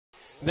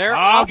They're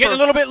getting a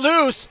little bit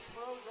loose.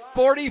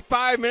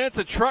 45 minutes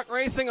of truck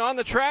racing on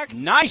the track.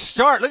 Nice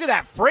start. Look at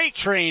that freight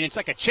train. It's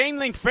like a chain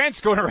link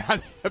fence going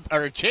around,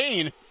 or a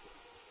chain.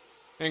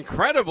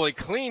 Incredibly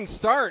clean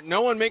start.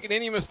 No one making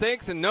any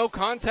mistakes and no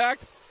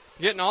contact.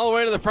 Getting all the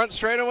way to the front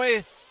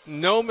straightaway.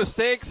 No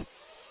mistakes.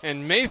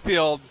 And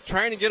Mayfield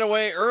trying to get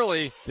away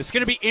early. This is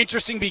going to be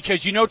interesting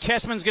because you know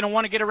Tessman's going to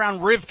want to get around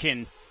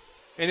Rivkin.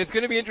 And it's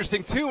going to be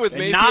interesting, too, with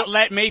Mayfield. Not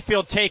let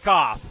Mayfield take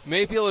off.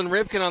 Mayfield and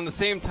Rivkin on the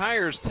same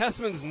tires.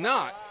 Tessman's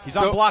not. He's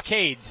on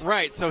blockades.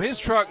 Right, so his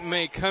truck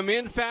may come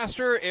in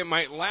faster. It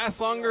might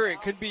last longer.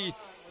 It could be,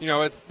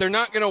 they're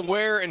not going to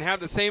wear and have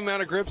the same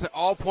amount of grips at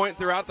all point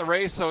throughout the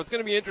race. So it's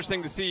going to be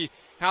interesting to see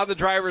how the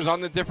drivers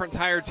on the different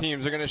tire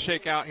teams are going to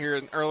shake out here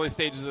in early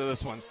stages of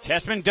this one.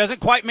 Tessman doesn't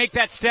quite make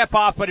that step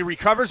off, but he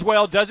recovers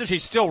well, does it?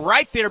 He's still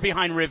right there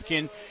behind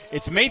Rivkin.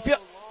 It's Mayfield,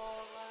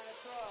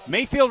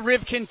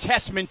 Rivkin,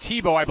 Tessman,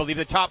 Tebow, I believe,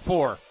 the top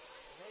four.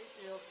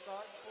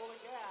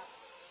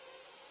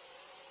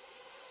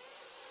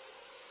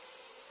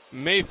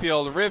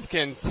 Mayfield,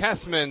 Rivkin,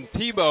 Tessman,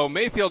 Tebow.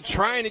 Mayfield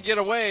trying to get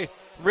away.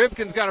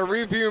 Rivkin's got a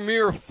rearview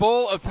mirror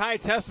full of Ty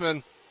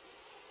Tessman.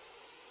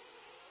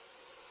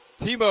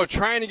 Tebow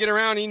trying to get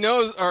around.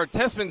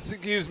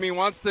 Tessman,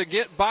 wants to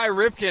get by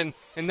Rivkin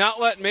and not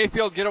let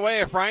Mayfield get away.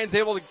 If Ryan's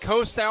able to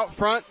coast out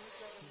front,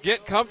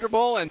 get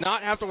comfortable, and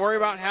not have to worry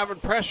about having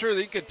pressure,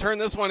 he could turn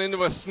this one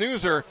into a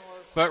snoozer.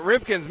 But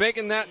Rivkin's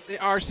making that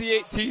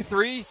RC8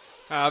 T3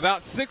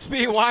 about 6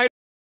 feet wide.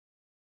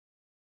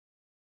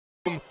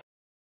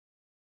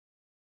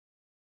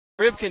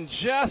 Mayfield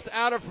just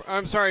out of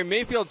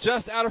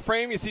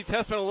frame. You see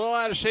Tessman a little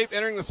out of shape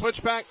entering the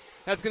switchback.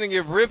 That's going to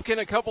give Rivkin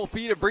a couple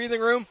feet of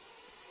breathing room.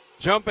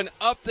 Jumping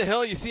up the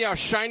hill, you see how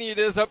shiny it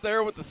is up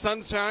there with the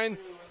sunshine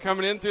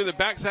coming in through the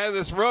backside of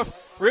this roof.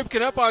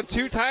 Rivkin up on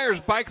 2 tires,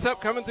 bikes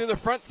up, coming through the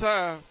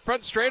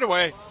front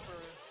straightaway.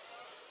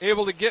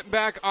 Able to get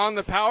back on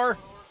the power.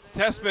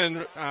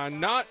 Tessman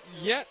not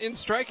yet in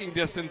striking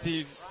distance.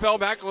 He fell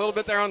back a little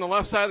bit there on the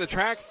left side of the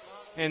track.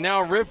 And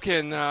now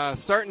Rivkin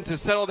starting to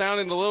settle down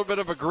into a little bit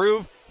of a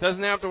groove.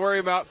 Doesn't have to worry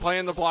about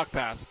playing the block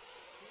pass.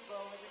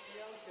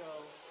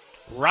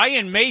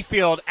 Ryan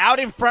Mayfield out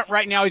in front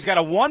right now. He's got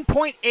a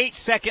 1.8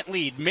 second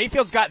lead.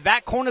 Mayfield's got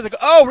that corner.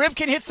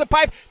 Rivkin hits the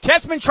pipe.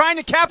 Tessman trying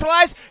to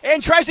capitalize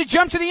and tries to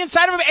jump to the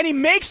inside of him, and he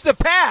makes the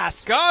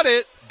pass. Got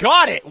it.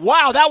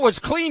 Wow, that was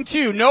clean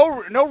too.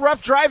 No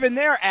rough driving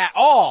there at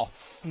all.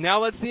 Now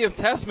let's see if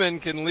Tessman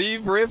can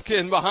leave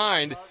Rivkin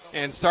behind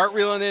and start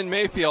reeling in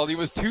Mayfield. He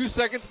was 2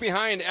 seconds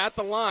behind at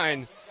the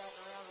line.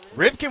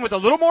 Rivkin with a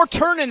little more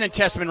turning than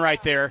Tessman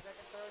right there.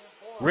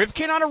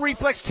 Rivkin on a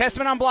reflex,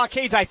 Tessman on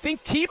blockades. I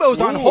think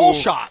Tebow's on hole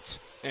shots.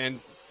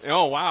 And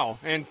wow.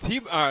 And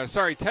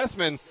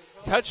Tessman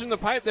touching the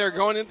pipe there,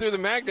 going in through the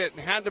magnet, and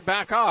had to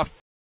back off.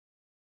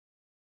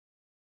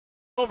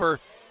 Over.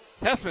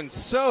 Tessman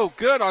so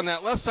good on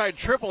that left side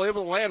triple,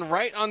 able to land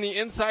right on the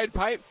inside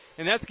pipe,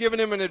 and that's given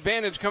him an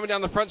advantage coming down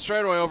the front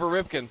straightaway over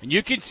Rivkin. And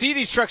you can see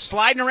these trucks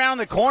sliding around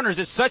the corners.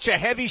 It's such a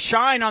heavy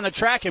shine on the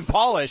track and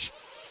polish.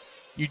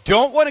 You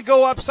don't want to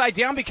go upside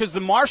down because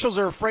the marshals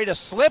are afraid of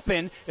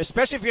slipping,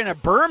 especially if you're in a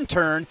berm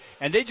turn,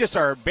 and they just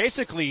are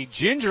basically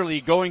gingerly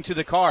going to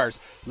the cars.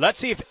 Let's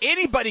see if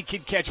anybody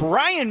can catch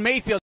Ryan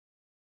Mayfield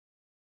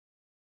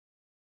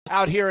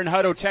out here in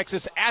Hutto,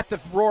 Texas at the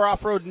Roar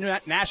Off-Road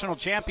National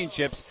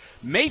Championships.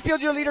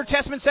 Mayfield your leader,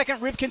 Tessman second,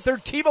 Rivkin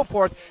third, Tebow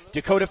fourth,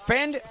 Dakota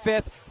Fend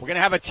fifth. We're going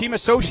to have a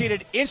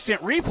team-associated instant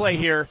replay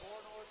here.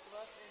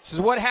 This is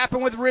what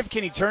happened with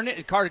Rivkin. He turned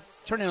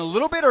in a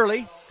little bit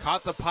early.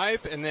 Caught the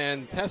pipe, and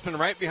then Tessman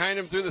right behind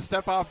him through the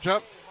step-off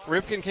jump.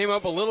 Rivkin came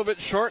up a little bit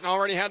short and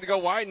already had to go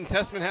wide, and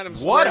Tessman had him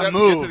squared up to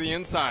get to the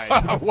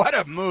inside. What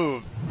a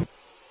move.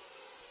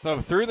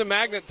 So through the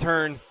magnet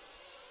turn,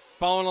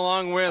 following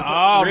along with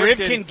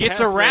Rivkin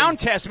gets around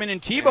Tessman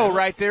and Tebow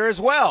right there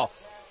as well.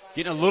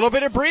 Getting a little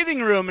bit of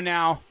breathing room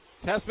now.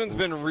 Tessman's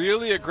been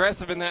really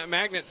aggressive in that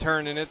magnet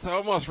turn, and it's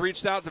almost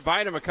reached out to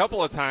bite him a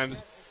couple of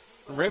times.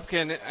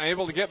 Rivkin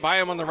able to get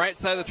by him on the right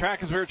side of the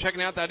track as we were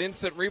checking out that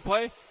instant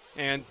replay.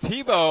 And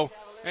Tebow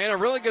in a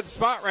really good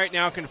spot right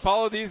now, can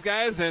follow these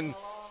guys, and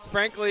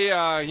frankly,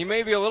 you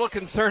may be a little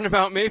concerned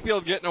about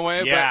Mayfield getting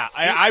away. Yeah,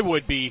 but I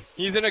would be.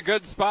 He's in a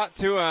good spot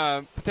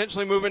to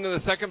potentially move into the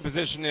second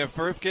position if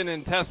Rivkin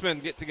and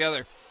Tessman get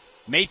together.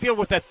 Mayfield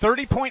with a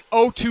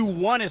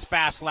 30.021 his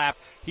fast lap.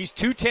 He's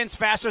 0.2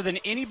 faster than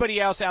anybody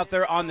else out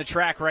there on the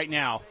track right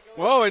now.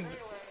 Whoa, and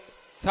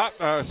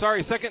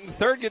second and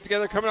third get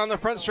together coming on the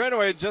front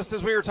straightaway, just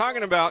as we were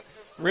talking about.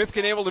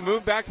 Rivkin able to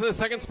move back to the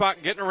second spot,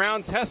 getting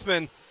around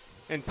Tessman,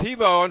 and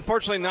Tebow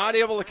unfortunately not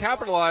able to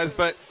capitalize,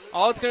 but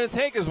all it's going to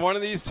take is one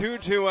of these two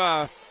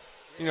to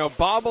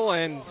bobble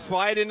and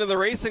slide into the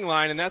racing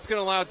line, and that's going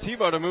to allow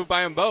Tebow to move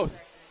by them both.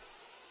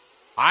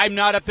 I'm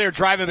not up there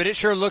driving, but it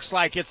sure looks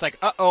like it's like,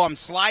 uh-oh, I'm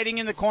sliding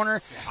in the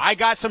corner. I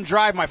got some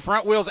drive. My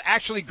front wheel's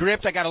actually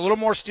gripped. I got a little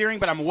more steering,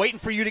 but I'm waiting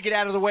for you to get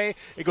out of the way.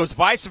 It goes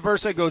vice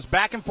versa. It goes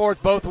back and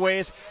forth both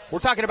ways. We're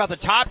talking about the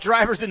top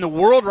drivers in the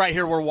world right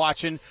here we're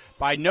watching.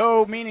 By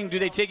no meaning do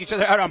they take each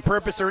other out on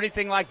purpose or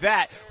anything like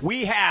that.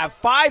 We have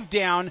 5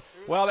 down.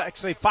 Well,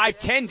 actually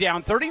 5:10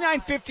 down,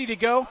 39:50 to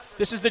go.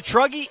 This is the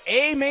Truggy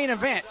A main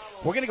event.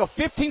 We're going to go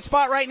 15th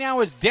spot right now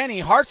is Denny.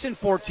 Hart's in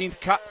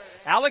 14th.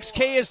 Alex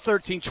K is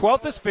 13th.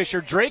 12th is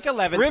Fisher. Drake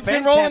 11th.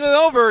 Ripken rolling it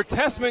over.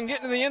 Tessman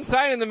getting to the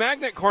inside in the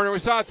magnet corner. We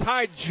saw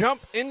Ty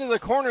jump into the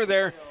corner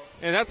there,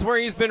 and that's where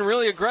he's been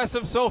really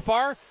aggressive so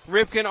far.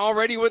 Ripken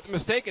already with the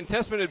mistake, and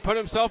Tessman had put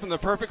himself in the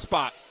perfect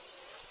spot.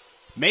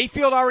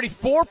 Mayfield already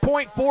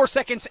 4.4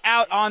 seconds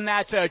out on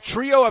that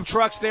trio of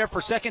trucks there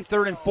for second,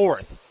 third, and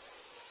fourth.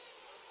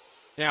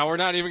 Yeah, we're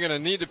not even going to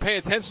need to pay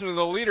attention to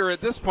the leader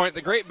at this point.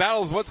 The great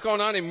battle is what's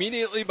going on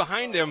immediately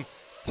behind him.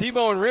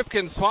 Tebow and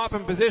Ripken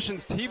swapping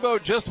positions.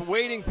 Tebow just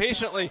waiting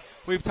patiently.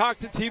 We've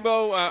talked to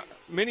Tebow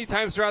many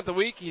times throughout the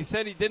week. He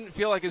said he didn't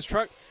feel like his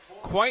truck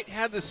quite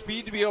had the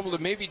speed to be able to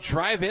maybe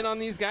drive in on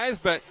these guys,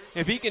 but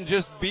if he can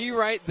just be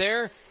right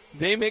there,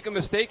 they make a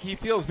mistake. He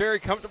feels very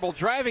comfortable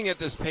driving at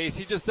this pace.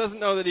 He just doesn't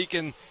know that he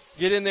can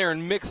get in there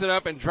and mix it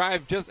up and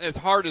drive just as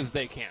hard as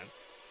they can.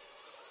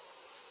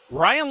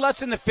 Ryan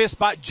Lutz in the 5th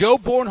spot, Joe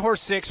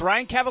Bornhorst 6th,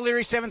 Ryan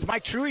Cavalieri 7th,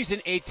 Mike Truey's in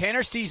 8th,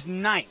 Tanner Stee's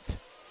 9th.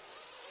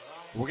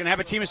 We're going to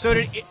have a Team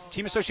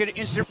Associated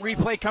instant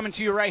replay coming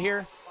to you right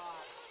here.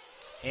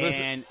 So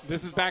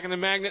this is back in the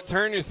magnet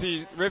turn. You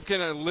see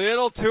Ripken a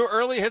little too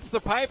early, hits the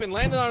pipe and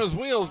landed on his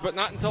wheels, but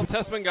not until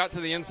Tessman got to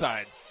the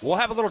inside. We'll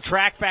have a little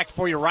track fact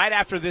for you right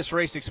after this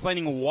race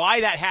explaining why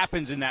that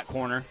happens in that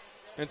corner.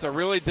 It's a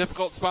really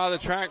difficult spot of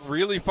the track,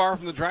 really far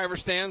from the driver's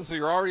stand, so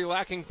you're already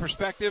lacking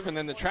perspective, and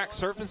then the track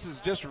surface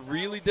is just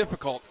really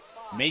difficult.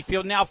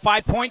 Mayfield now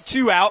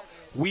 5.2 out.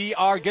 We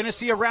are going to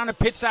see a round of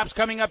pit stops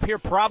coming up here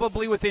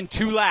probably within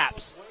 2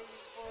 laps.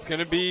 It's going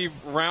to be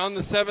around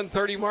the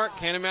 7:30 mark.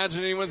 Can't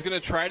imagine anyone's going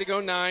to try to go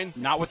 9.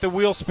 Not with the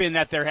wheel spin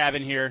that they're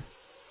having here.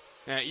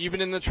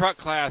 Even in the truck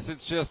class,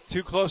 it's just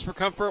too close for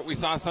comfort. We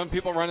saw some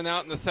people running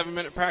out in the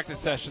 7-minute practice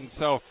session,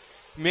 so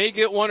may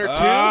get 1 or 2.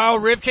 Oh,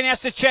 Ripken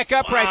has to check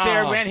up right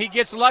there, man. He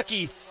gets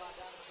lucky.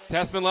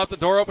 Tessman left the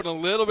door open a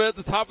little bit at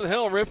the top of the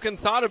hill. Ripken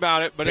thought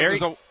about it, but it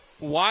was a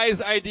wise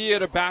idea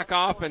to back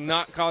off and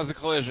not cause a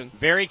collision.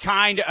 Very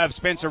kind of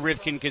Spencer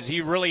Ripken because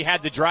he really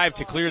had the drive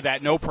to clear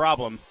that, no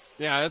problem.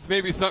 Yeah, that's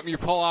maybe something you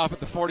pull off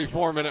at the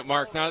 44-minute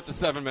mark, not at the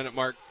 7-minute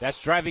mark.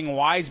 That's driving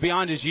wise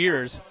beyond his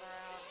years.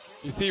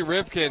 You see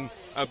Ripken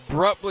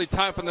abruptly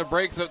tapping the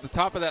brakes at the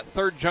top of that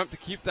third jump to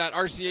keep that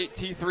RC8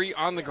 T3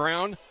 on the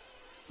ground.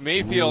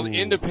 Mayfield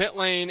into pit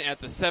lane at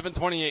the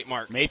 7:28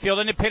 mark. Mayfield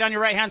into pit on your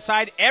right-hand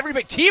side.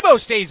 Everybody, Tebow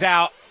stays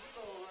out.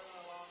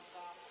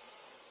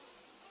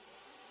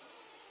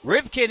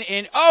 Ripken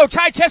in. Oh,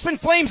 Ty Tessman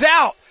flames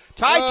out.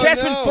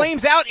 Tessman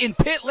flames out in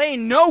pit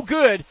lane. No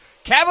good.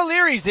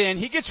 Cavalieri's in.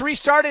 He gets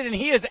restarted, and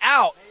he is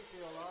out.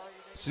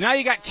 So now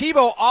you got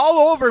Tebow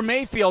all over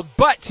Mayfield,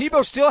 but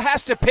Tebow still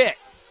has to pit.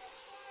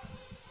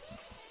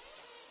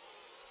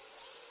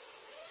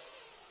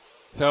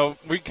 So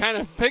we kind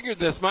of figured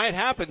this might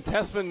happen.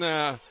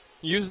 Tessman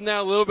using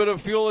that little bit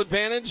of fuel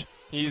advantage.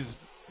 He's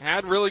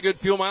had really good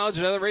fuel mileage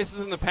in other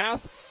races in the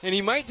past, and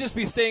he might just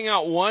be staying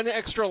out 1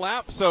 extra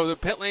lap so the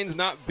pit lane's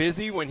not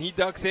busy when he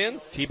ducks in.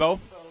 Tebow?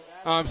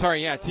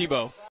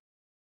 Tebow.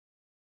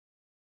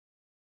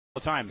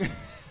 Time.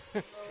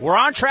 We're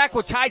on track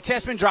with Ty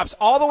Tessman, drops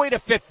all the way to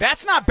 5th.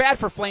 That's not bad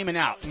for flaming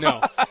out.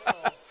 No.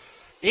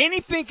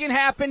 Anything can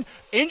happen.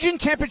 Engine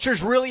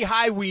temperature's really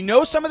high. We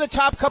know some of the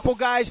top couple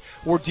guys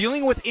were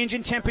dealing with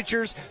engine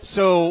temperatures,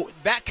 so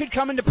that could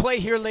come into play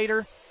here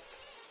later.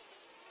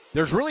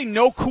 There's really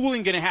no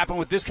cooling going to happen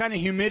with this kind of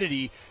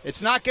humidity.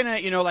 It's not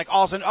going to, like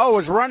all of a sudden, it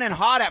was running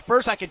hot at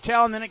first, I could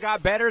tell, and then it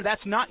got better.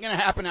 That's not going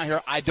to happen out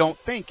here, I don't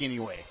think,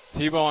 anyway.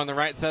 Tebow on the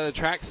right side of the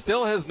track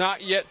still has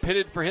not yet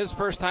pitted for his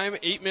first time.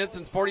 8 minutes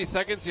and 40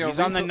 seconds. He's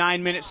on the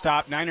 9-minute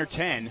stop, 9 or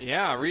 10.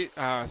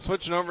 Yeah,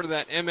 switching over to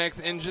that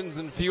MX engines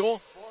and fuel.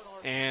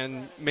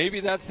 And maybe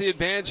that's the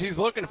advantage he's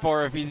looking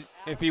for.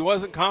 If he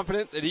wasn't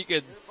confident that he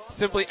could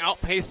simply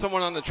outpace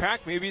someone on the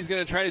track, maybe he's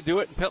going to try to do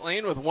it in pit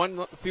lane with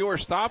 1 fewer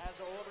stop.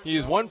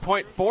 He's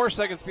 1.4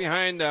 seconds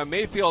behind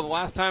Mayfield the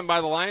last time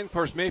by the line. Of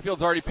course,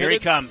 Mayfield's already pitted. Here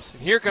he comes.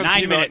 Here comes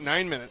 9 Tebow minutes. At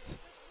 9 minutes.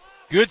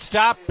 Good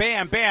stop.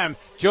 Bam, bam.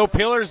 Joe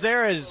Pillar's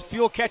there. His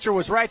fuel catcher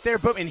was right there.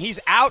 Boom, and he's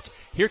out.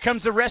 Here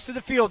comes the rest of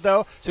the field,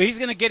 though. So he's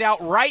going to get out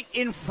right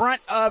in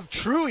front of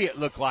Truey, it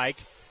looked like.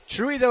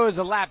 Truey, though, is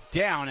a lap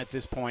down at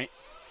this point.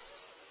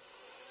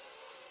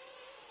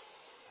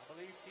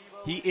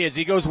 He is.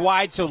 He goes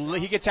wide, so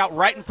he gets out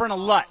right in front of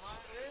Lutz.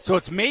 So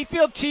it's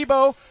Mayfield,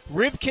 Tebow,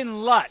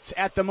 Rivkin, Lutz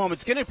at the moment.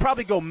 It's going to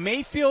probably go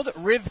Mayfield,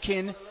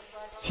 Rivkin,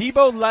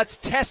 Tebow, Lutz,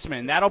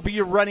 Tessman. That'll be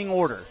your running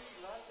order.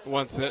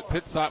 Once that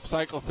pit stop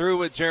cycle through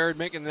with Jared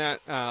making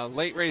that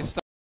late race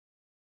stop.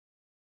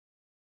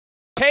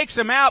 Takes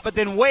him out, but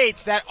then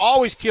waits. That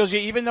always kills you,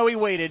 even though he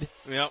waited.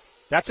 Yep.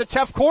 That's a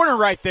tough corner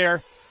right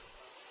there.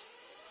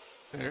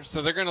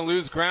 So they're going to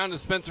lose ground to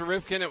Spencer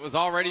Rivkin. It was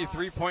already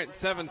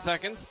 3.7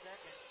 seconds.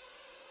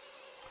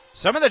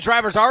 Some of the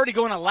drivers already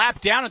going a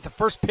lap down at the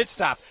first pit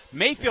stop.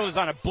 Mayfield is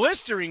on a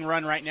blistering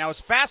run right now.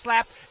 His fast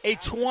lap, a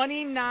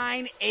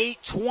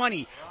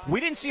 29.820. We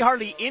didn't see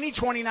hardly any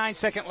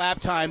 29-second lap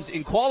times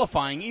in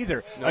qualifying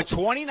either. Nope. A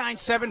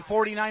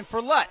 29.749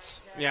 for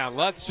Lutz. Yeah,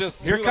 Lutz just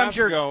Here two comes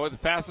laps ago with the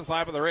fastest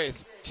lap of the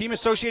race. Team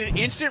Associated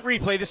instant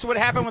replay. This is what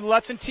happened with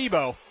Lutz and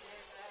Tebow.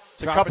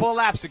 It's a couple of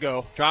laps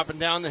ago. Dropping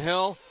down the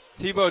hill.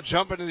 Tebow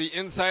jumping to the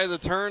inside of the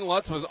turn.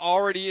 Lutz was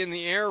already in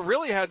the air.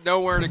 Really had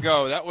nowhere to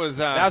go. That was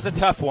a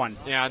tough one.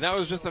 Yeah, that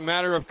was just a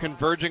matter of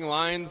converging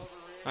lines.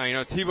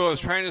 Tebow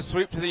was trying to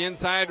sweep to the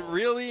inside.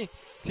 Really,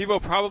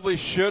 Tebow probably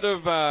should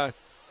have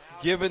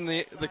given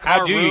the car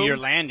How do room. You're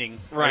landing.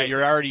 Right.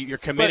 You're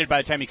committed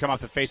by the time you come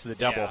off the face of the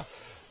double.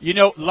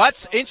 Yeah.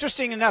 Lutz,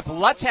 interesting enough,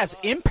 Lutz has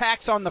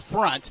impacts on the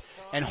front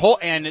and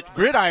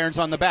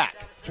gridirons on the back.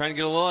 Trying to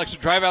get a little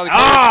extra drive out of the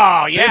corner.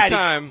 Oh, yeah. This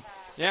time.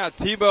 Yeah,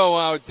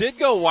 Tebow did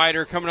go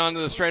wider coming onto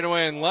the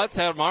straightaway, and Lutz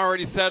had him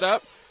already set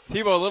up.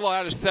 Tebow a little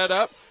out of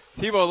setup.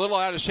 Tebow a little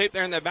out of shape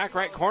there in that back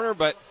right corner,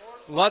 but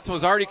Lutz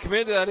was already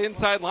committed to that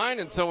inside line,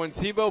 and so when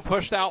Tebow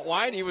pushed out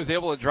wide, he was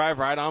able to drive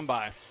right on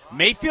by.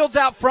 Mayfield's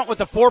out front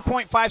with a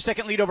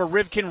 4.5-second lead over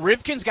Rivkin.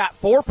 Rivkin's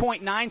got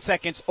 4.9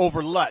 seconds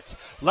over Lutz.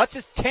 Lutz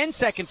is 10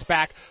 seconds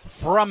back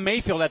from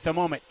Mayfield at the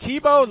moment.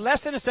 Tebow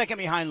less than a second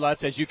behind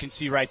Lutz, as you can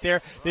see right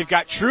there. They've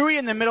got Truggy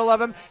in the middle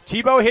of them.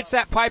 Tebow hits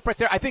that pipe right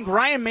there. I think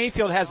Ryan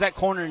Mayfield has that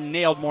corner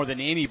nailed more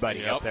than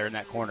anybody up there in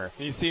that corner.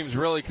 He seems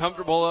really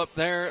comfortable up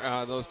there.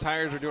 Those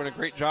tires are doing a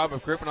great job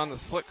of gripping on the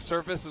slick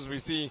surface as we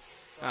see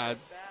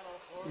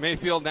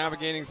Mayfield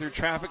navigating through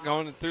traffic,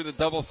 going through the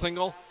double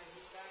single.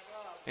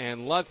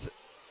 And Lutz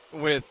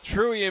with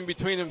Truggy in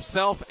between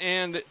himself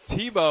and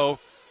Tebow,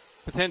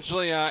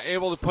 potentially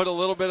able to put a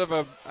little bit of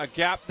a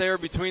gap there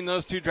between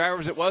those two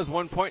drivers. It was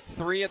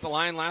 1.3 at the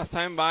line last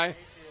time by,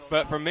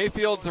 but from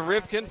Mayfield to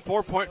Rivkin,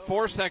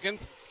 4.4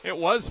 seconds. It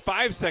was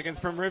 5 seconds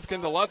from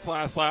Rivkin to Lutz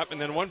last lap, and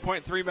then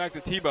 1.3 back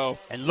to Tebow.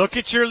 And look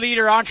at your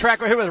leader on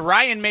track right here with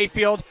Ryan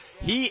Mayfield.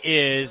 He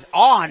is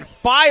on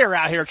fire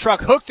out here.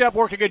 Truck hooked up,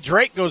 working good.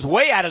 Drake goes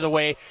way out of the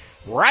way.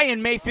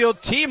 Ryan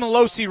Mayfield, Team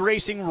Losi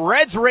Racing,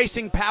 Reds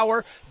Racing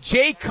Power,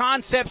 J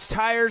Concepts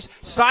Tires,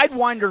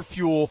 Sidewinder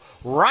Fuel.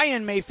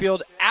 Ryan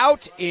Mayfield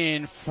out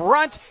in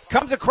front,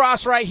 comes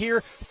across right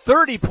here,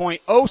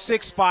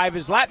 30.065.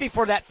 His lap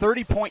before that,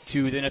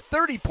 30.2, then a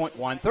 30.1,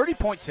 30.6,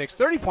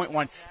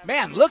 30.1.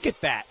 Man, look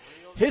at that.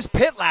 His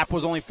pit lap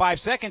was only 5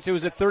 seconds. It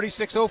was at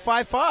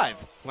 36.055.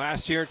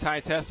 Last year,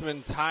 Ty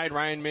Tessman tied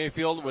Ryan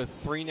Mayfield with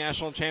 3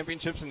 national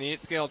championships in the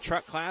 8-scale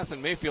truck class,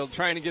 and Mayfield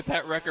trying to get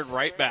that record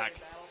right back.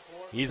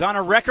 He's on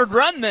a record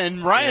run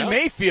then, Ryan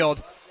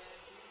Mayfield.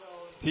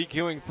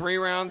 TQing 3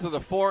 rounds of the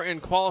 4 in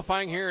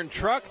qualifying here in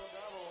truck.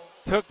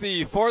 Took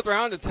the 4th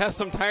round to test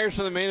some tires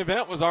for the main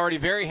event. Was already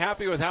very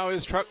happy with how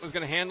his truck was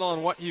going to handle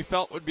and what he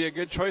felt would be a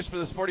good choice for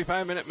this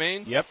 45-minute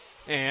main. Yep.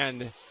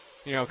 And,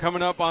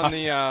 coming up on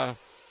the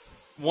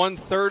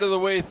 1/3 of the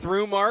way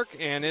through mark,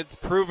 and it's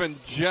proven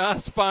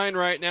just fine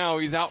right now.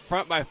 He's out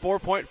front by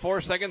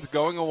 4.4 seconds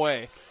going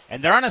away.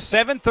 And they're on a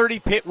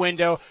 7:30 pit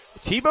window.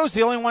 Tebow's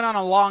the only one on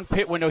a long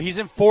pit window. He's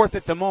in 4th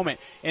at the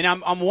moment. And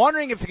I'm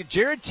wondering if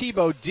Jared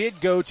Tebow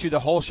did go to the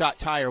whole shot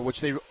tire,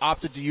 which they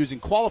opted to use in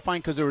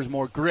qualifying because there was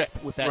more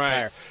grip with that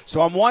tire.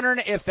 So I'm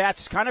wondering if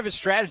that's kind of his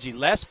strategy.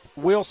 Less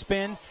wheel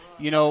spin,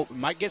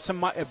 might get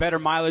some better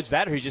mileage.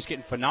 That or he's just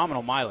getting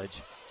phenomenal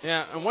mileage.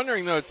 Yeah, I'm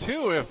wondering, though,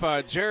 too, if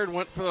Jared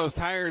went for those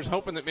tires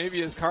hoping that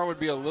maybe his car would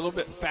be a little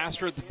bit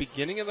faster at the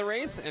beginning of the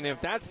race. And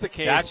if that's the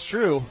case, that's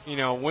true.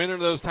 When are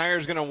those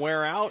tires going to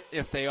wear out?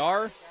 If they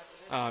are,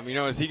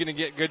 is he going to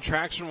get good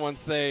traction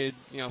once they,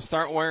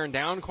 start wearing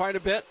down quite a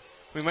bit?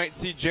 We might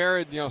see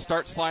Jared,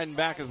 start sliding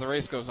back as the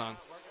race goes on.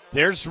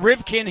 There's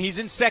Rivkin. He's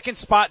in 2nd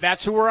spot.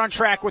 That's who we're on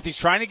track with. He's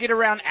trying to get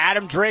around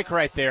Adam Drake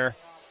right there.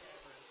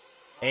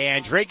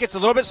 And Drake gets a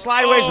little bit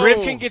sideways.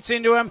 Rivkin gets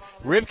into him.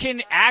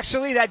 Rivkin,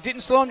 actually, that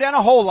didn't slow him down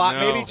a whole lot.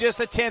 No. Maybe just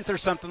a 10th or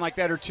something like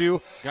that or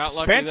 2.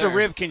 Spencer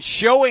Rivkin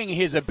showing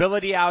his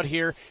ability out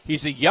here.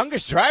 He's the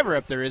youngest driver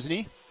up there, isn't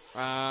he?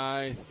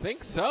 I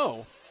think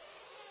so.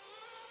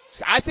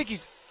 I think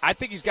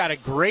he's got a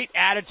great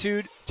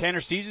attitude. Tanner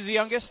Stees is the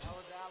youngest.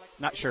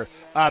 Not sure.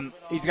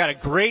 He's got a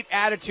great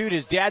attitude.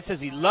 His dad says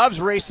he loves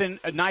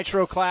racing a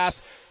nitro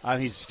class.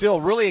 He's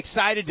still really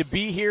excited to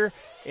be here.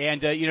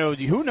 And,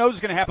 who knows what's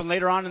going to happen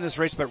later on in this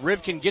race, but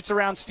Rivkin gets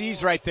around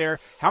Steves right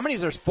there. How many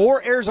is there?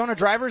 4 Arizona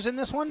drivers in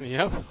this one?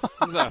 Yep.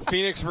 This is a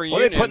Phoenix reunion.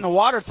 What are they putting the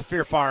water at the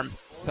Fear Farm?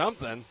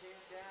 Something.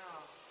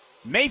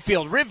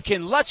 Mayfield,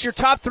 Rivkin, Lutz, your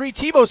top 3.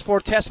 Tebow's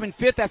 4th, Tessman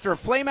 5th after a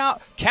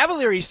flameout.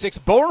 Cavalieri 6th,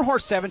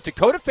 Bowenhorst 7th,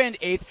 Dakota Fend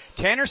 8th,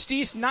 Tanner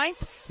Stees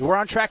 9th. We're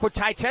on track with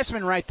Ty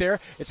Tessman right there.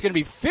 It's going to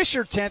be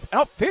Fisher 10th.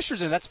 Oh,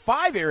 Fisher's in. That's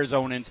 5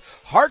 Arizonans.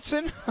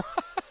 Hartson.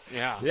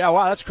 Yeah,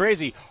 wow, that's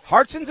crazy.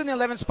 Hartson's in the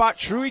 11th spot,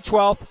 Truggy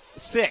 12th,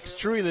 6th.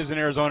 Truggy lives in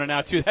Arizona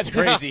now, too. That's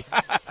crazy.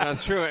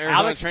 That's true. Arizona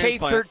Alex K,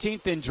 transplant.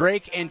 13th, and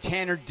Drake and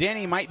Tanner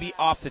Denny might be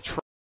off the track.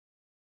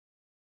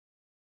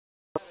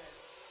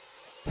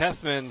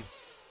 Tessman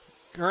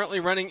currently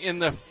running in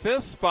the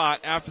 5th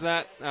spot after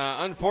that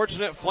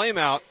unfortunate flame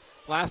out.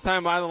 Last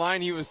time by the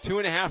line, he was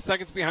 2.5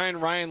 seconds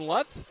behind Ryan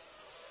Lutz.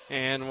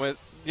 And with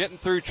getting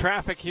through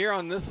traffic here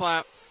on this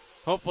lap,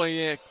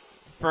 hopefully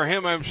for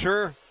him, I'm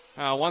sure,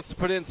 wants to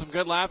put in some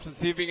good laps and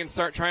see if he can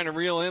start trying to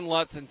reel in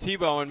Lutz and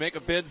Tebow and make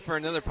a bid for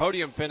another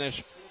podium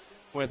finish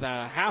with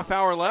a half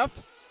hour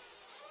left.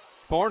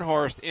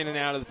 Bornhorst in and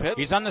out of the pit.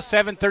 He's on the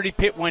 7:30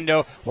 pit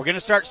window. We're going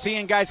to start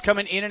seeing guys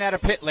coming in and out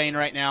of pit lane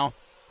right now.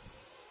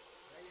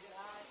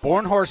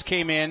 Bornhorst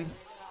came in.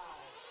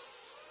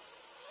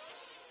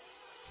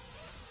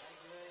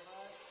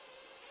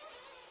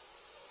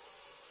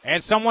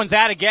 And someone's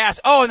out of gas.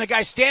 Oh, and the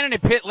guy standing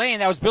in pit lane,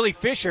 that was Billy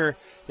Fisher.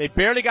 They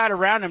barely got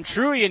around him.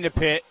 Truggy into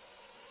pit.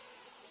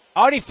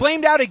 Oh, and he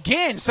flamed out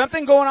again.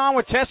 Something going on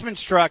with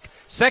Tessman's truck.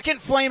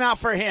 Second flame out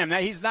for him.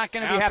 He's not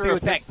going to be happy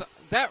with that.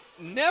 That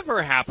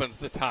never happens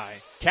to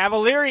Ty.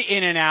 Cavalieri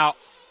in and out.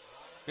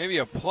 Maybe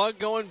a plug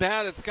going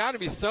bad. It's got to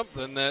be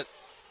something that,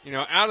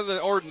 out of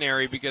the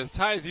ordinary, because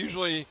Ty's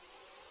usually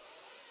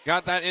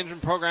got that engine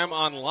program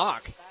on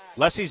lock.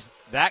 Unless he's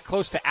that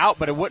close to out,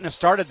 but it wouldn't have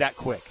started that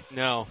quick.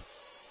 No,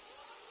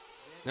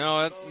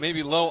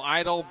 maybe low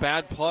idle,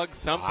 bad plug,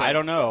 something. I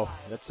don't know.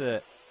 That's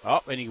it.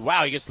 Oh, and he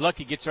gets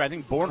lucky. I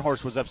think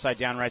Bornhorst was upside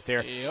down right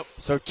there. Yep.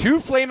 So 2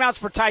 flameouts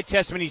for Ty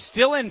Tessman. He's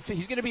going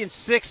to be in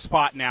 6th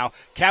spot now.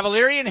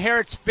 Cavalieri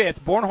inherits 5th.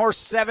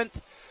 Bornhorst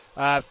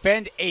 7th.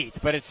 Fend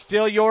 8th. But it's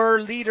still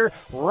your leader,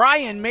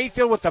 Ryan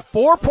Mayfield, with the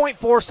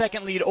 4.4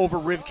 second lead over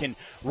Rivkin.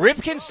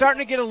 Rivkin's starting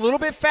to get a little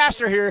bit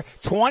faster here.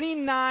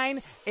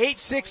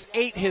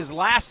 29.868 his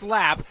last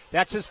lap.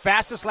 That's his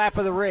fastest lap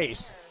of the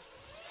race.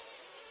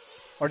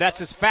 Or that's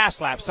his fast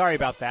lap. Sorry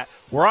about that.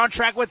 We're on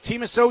track with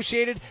Team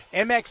Associated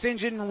MX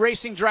Engine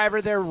racing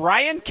driver there,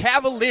 Ryan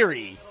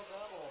Cavalieri.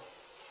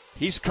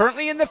 He's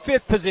currently in the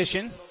 5th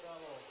position.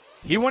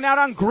 He went out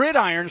on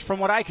gridirons from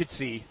what I could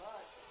see.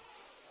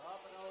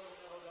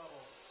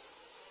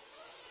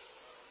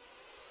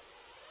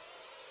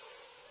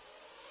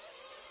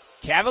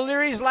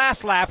 Cavalieri's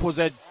last lap was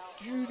a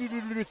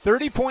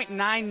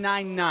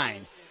 30.999.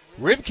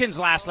 Rivkin's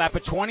last lap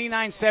at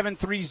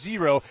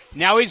 29.730.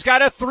 Now he's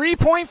got a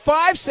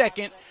 3.5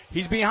 second.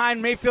 He's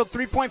behind Mayfield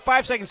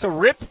 3.5 seconds. So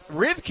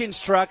Rivkin's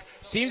truck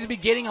seems to be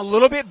getting a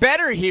little bit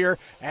better here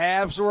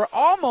as we're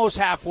almost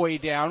halfway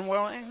down.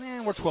 Well,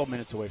 we're 12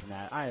 minutes away from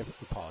that. I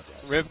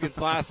apologize. Rivkin's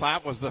last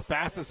lap was the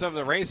fastest of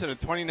the race at a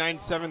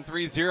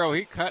 29.730.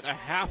 He cut a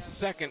half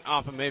second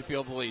off of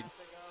Mayfield's lead.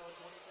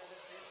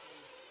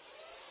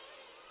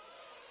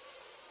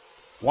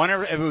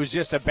 Wonder if it was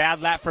just a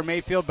bad lap for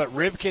Mayfield, but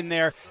Rivkin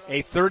there,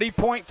 a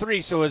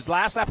 30.3. So his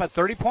last lap at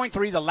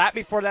 30.3, the lap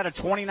before that a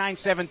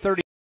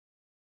 29.730.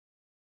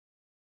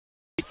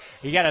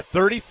 He got a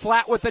 30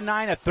 flat with a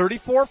 9, a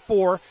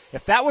 34.4.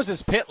 If that was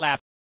his pit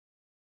lap,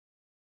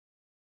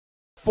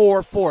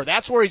 4.4.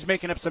 That's where he's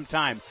making up some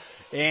time.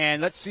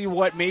 And let's see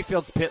what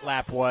Mayfield's pit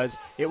lap was.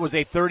 It was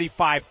a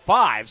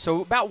 35.5.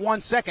 So about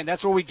 1 second.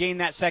 That's where we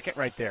gained that second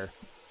right there.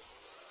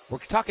 We're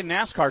talking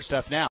NASCAR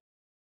stuff now.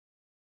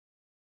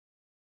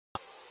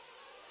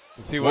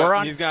 And see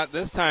what he's got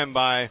this time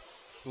by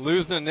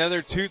losing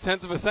another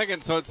 0.2 of a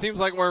second. So it seems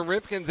like where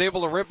Rivkin's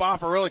able to rip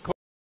off a really quick,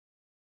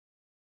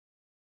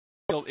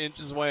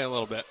 inches away a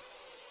little bit.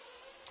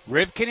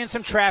 Rivkin in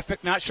some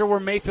traffic. Not sure where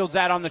Mayfield's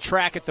at on the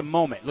track at the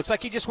moment. Looks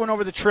like he just went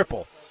over the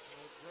triple.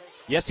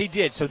 Yes, he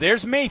did. So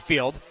there's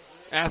Mayfield.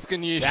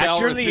 Asking you, that's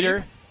your receive.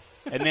 leader.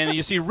 And then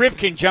you see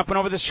Rivkin jumping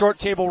over the short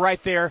table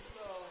right there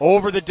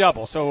over the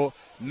double. So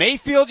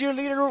Mayfield, your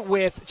leader,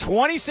 with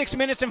 26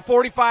 minutes and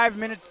 45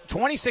 minutes,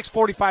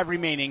 26:45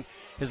 remaining.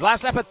 His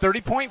last lap at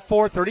 30.4,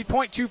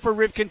 30.2 for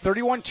Rivkin,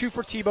 31.2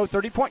 for Tebow,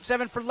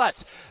 30.7 for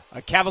Lutz.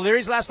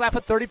 Cavalieri's last lap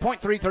at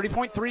 30.3,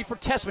 30.3 for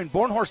Tessman.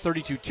 Bornhorst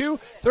 32.2,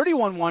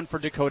 31.1 for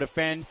Dakota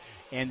Fend.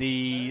 And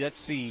let's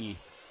see.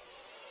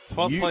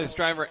 12th place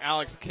driver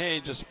Alex Kay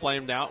just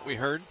flamed out, we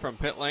heard, from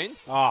pit lane.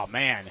 Oh,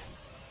 man.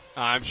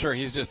 I'm sure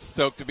he's just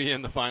stoked to be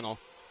in the final.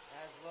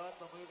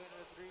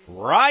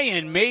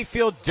 Ryan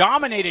Mayfield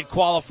dominated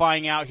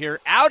qualifying out here,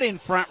 out in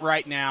front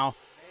right now.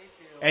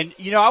 And,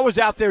 I was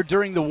out there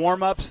during the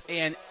warm-ups,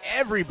 and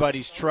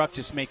everybody's truck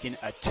just making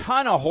a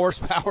ton of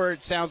horsepower,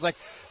 it sounds like.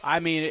 I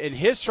mean, and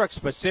his truck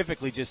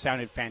specifically just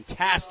sounded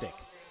fantastic.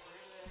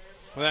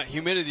 Well, that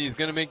humidity is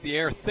going to make the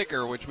air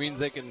thicker, which means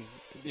they can,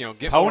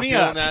 get Pony more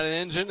fuel up in that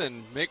engine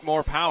and make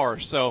more power.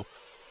 So,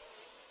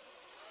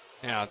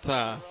 yeah, it's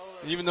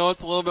even though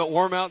it's a little bit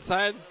warm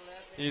outside,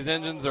 these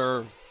engines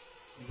are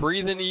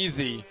breathing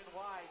easy.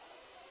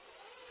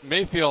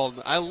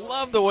 Mayfield, I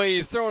love the way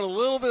he's throwing a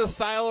little bit of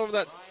style over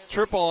that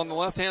triple on the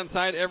left-hand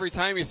side every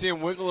time you see him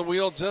wiggle the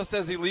wheel just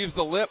as he leaves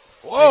the lip.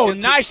 Whoa,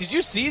 nice. Did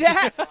you see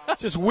that?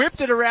 Just whipped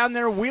it around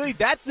there, wheelie.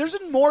 There's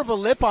more of a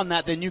lip on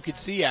that than you could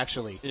see,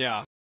 actually.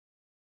 Yeah.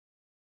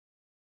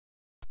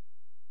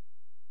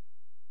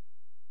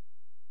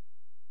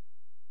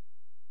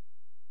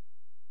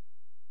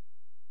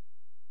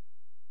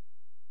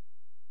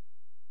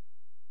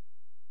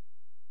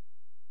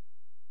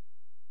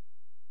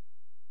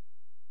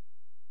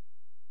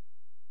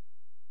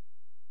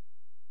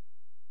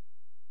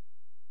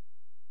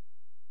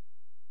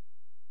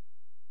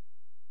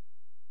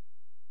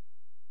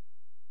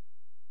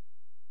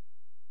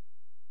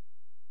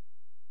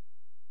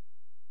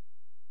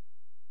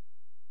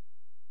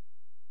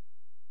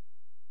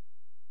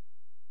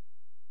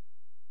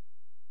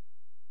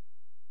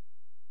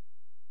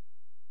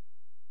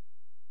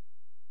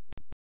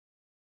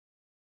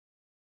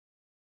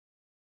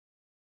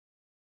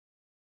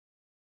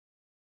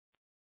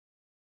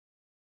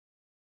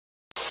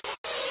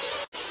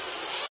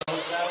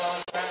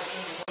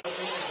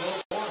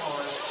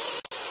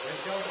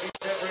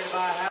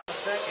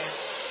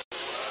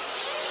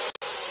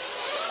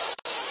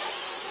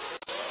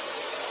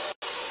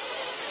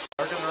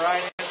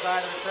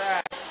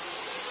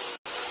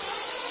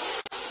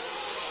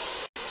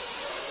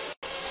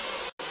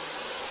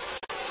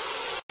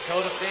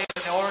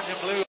 orange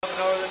and blue up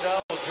north of the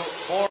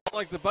double. More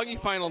like the buggy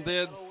final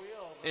did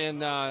in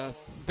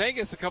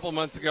Vegas a couple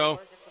months ago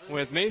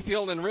with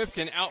Mayfield and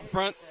Rivkin out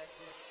front.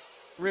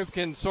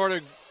 Rivkin sort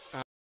of,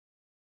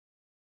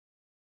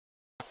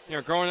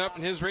 growing up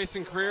in his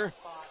racing career,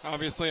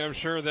 obviously I'm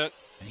sure that.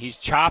 And he's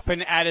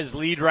chopping at his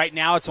lead right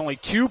now. It's only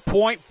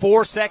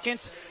 2.4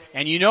 seconds,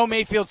 and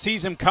Mayfield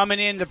sees him coming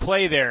in to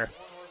play there.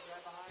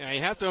 Yeah,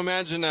 you have to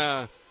imagine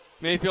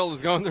Mayfield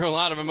is going through a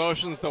lot of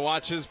emotions to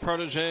watch his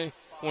protege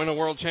win a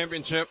world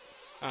championship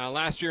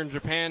last year in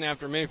Japan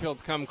after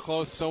Mayfield's come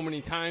close so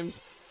many times.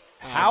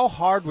 How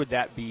hard would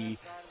that be,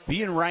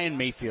 being Ryan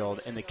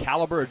Mayfield and the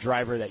caliber of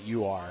driver that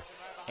you are,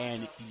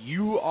 and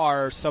you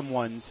are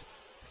someone's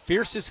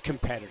fiercest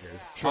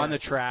competitor on the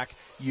track.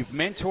 You've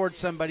mentored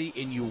somebody,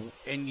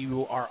 and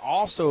you are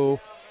also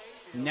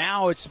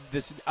now it's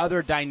this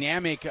other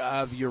dynamic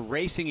of you're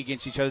racing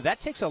against each other. That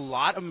takes a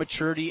lot of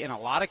maturity and a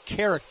lot of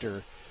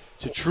character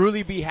to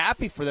truly be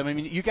happy for them. I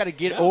mean, you got to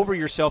get over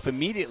yourself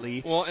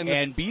immediately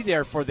and be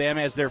there for them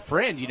as their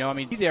friend.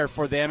 Be there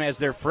for them as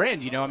their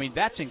friend.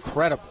 That's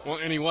incredible. Well,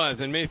 and he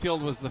was. And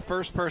Mayfield was the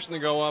first person to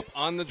go up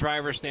on the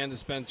driver's stand to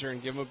Spencer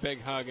and give him a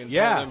big hug and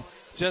tell him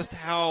just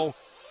how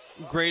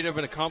great of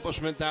an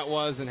accomplishment that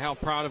was and how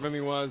proud of him he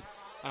was.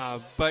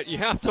 But you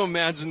have to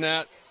imagine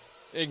that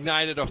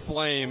ignited a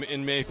flame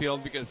in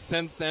Mayfield, because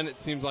since then it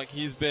seems like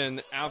he's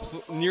been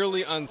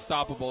nearly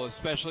unstoppable,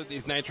 especially at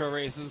these nitro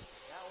races.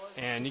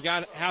 And you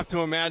have to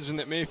imagine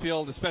that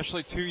Mayfield,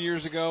 especially 2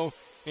 years ago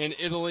in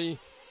Italy,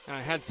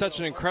 had such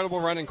an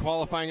incredible run in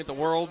qualifying at the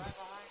Worlds.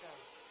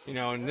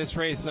 In this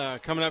race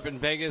coming up in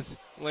Vegas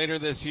later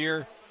this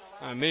year,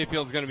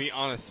 Mayfield's going to be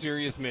on a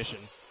serious mission.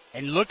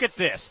 And look at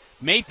this.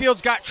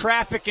 Mayfield's got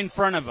traffic in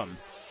front of him.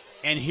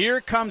 And here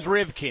comes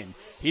Rivkin.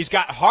 He's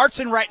got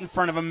Hartson right in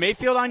front of him.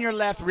 Mayfield on your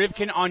left,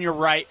 Rivkin on your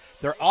right.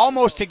 They're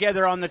almost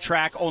together on the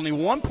track. Only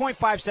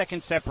 1.5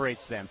 seconds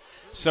separates them.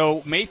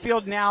 So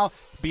Mayfield now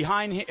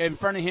in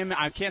front of him.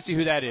 I can't see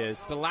who that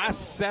is. The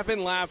last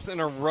 7 laps in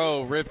a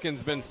row,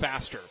 Rivkin's been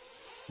faster.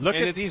 Look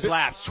at these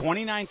laps,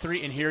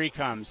 29.3, and here he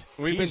comes.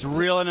 He's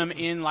reeling them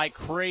in like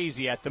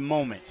crazy at the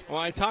moment. Well,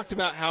 I talked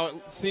about how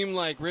it seemed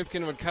like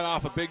Rivkin would cut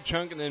off a big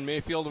chunk, and then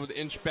Mayfield would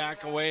inch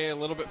back away a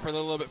little bit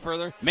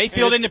further.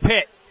 Mayfield in the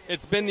pit.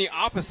 It's been the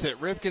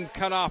opposite. Rivkin's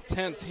cut off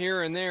tenths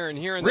here and there and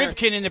here and there.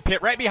 Rivkin in the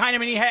pit, right behind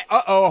him, and he had,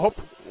 a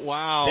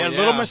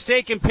little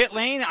mistake in pit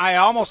lane. I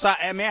almost thought,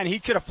 man, he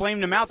could have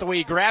flamed him out the way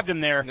he grabbed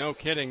him there. No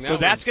kidding. So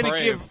that's going to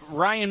give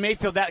Ryan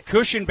Mayfield that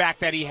cushion back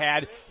that he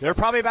had. They're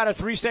probably about a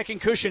 3-second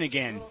cushion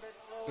again.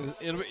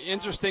 It'll be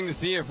interesting to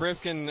see if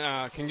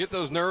Rivkin can get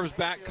those nerves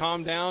back,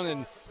 calm down,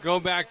 and go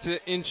back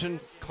to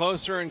inching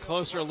closer and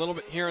closer a little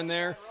bit here and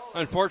there.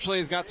 Unfortunately,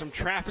 he's got some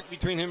traffic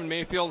between him and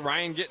Mayfield.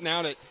 Ryan getting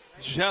out at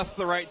just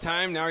the right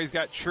time. Now he's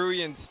got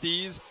Truggy and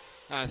Stees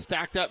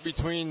stacked up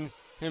between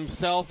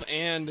himself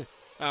and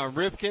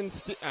Rivkin.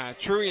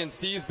 Truggy and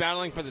Stees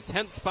battling for the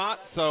 10th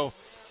spot. So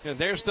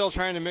they're still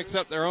trying to mix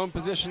up their own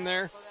position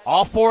there.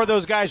 All 4 of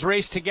those guys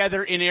raced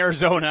together in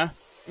Arizona.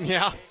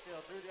 Yeah.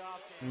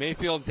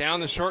 Mayfield down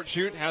the short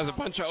chute, has a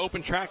bunch of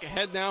open track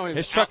ahead now.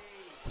 His truck.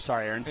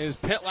 Sorry, Aaron. His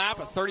pit lap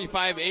at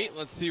 35.8.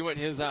 Let's see what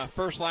his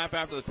first lap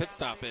after the pit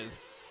stop is.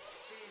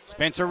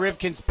 Spencer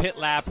Rivkin's pit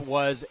lap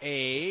was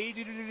a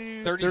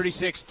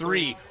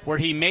 36.3, where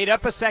he made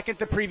up a second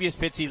the previous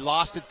pits. He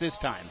lost it this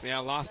time. Yeah,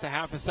 lost a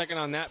half a second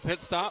on that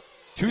pit stop.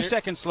 2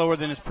 seconds slower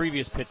than his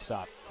previous pit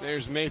stop.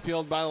 There's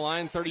Mayfield by the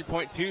line,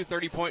 30.2,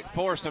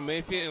 30.4. So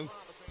Mayfield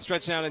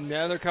stretching out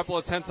another couple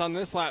of tenths on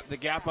this lap, the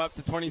gap up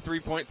to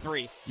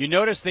 23.3. You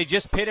notice they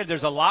just pitted.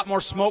 There's a lot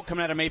more smoke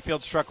coming out of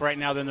Mayfield's truck right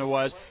now than there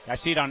was. I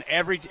see it on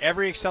every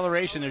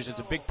acceleration. There's just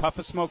a big puff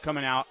of smoke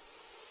coming out.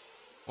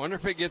 Wonder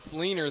if it gets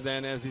leaner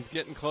then as he's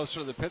getting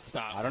closer to the pit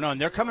stop. I don't know. And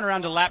they're coming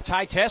around to lap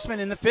Ty Tessman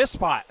in the 5th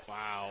spot.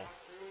 Wow.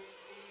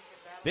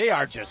 They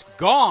are just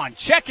gone.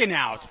 Checking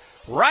out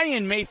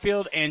Ryan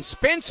Mayfield and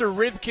Spencer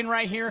Rivkin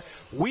right here.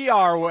 We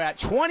are at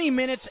 20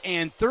 minutes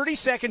and 30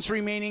 seconds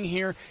remaining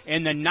here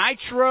in the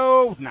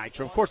Nitro.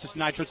 Of course it's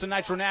Nitro. It's the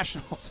Nitro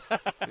Nationals.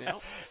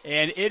 Yep.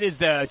 And it is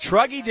the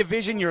Truggy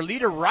division. Your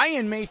leader,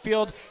 Ryan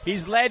Mayfield.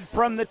 He's led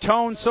from the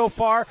tone so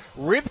far.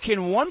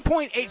 Rivkin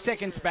 1.8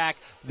 seconds back.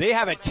 They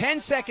have a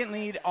 10-second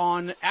lead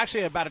on,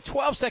 actually about a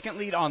 12-second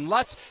lead on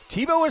Lutz.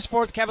 Tebow is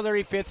 4th,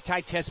 Cavallari 5th,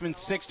 Ty Tessman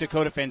 6th,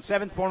 Dakota Fenn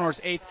 7th,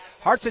 Bornhorst 8th,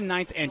 Hartson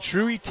 9th, and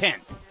Truggy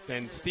 10th.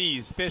 Then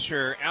Stees,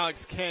 Fisher,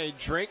 Alex K,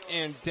 Drake,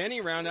 and Denny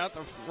round out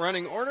the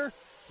running order.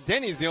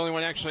 Denny's the only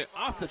one actually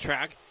off the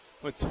track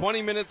with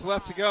 20 minutes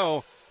left to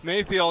go.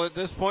 Mayfield at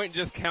this point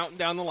just counting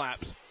down the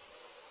laps.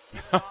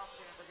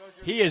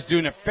 He is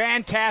doing a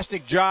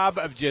fantastic job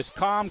of just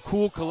calm,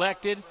 cool,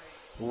 collected.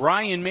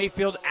 Ryan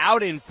Mayfield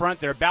out in front.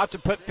 They're about to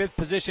put 5th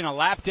position a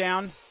lap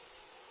down.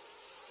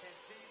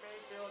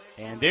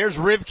 And there's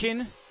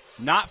Rivkin.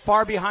 Not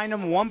far behind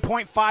him,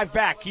 1.5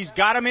 back. He's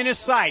got him in his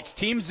sights.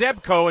 Team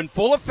Zebco in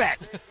full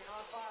effect.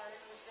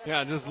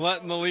 Yeah, just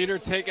letting the leader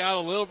take out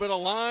a little bit of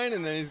line,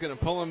 and then he's going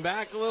to pull him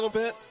back a little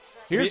bit.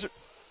 Here's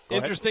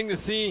interesting to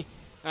see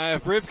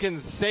if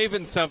Rivkin's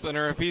saving something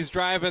or if he's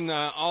driving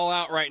all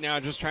out right now,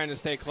 just trying to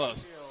stay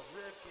close.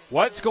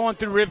 What's going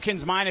through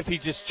Rivkin's mind if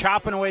he's just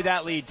chopping away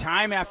that lead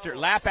time after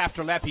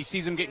lap, he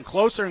sees him getting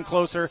closer and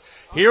closer.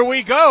 Here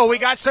we go. We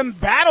got some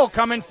battle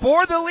coming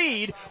for the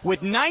lead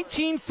with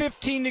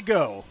 19:15 to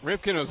go.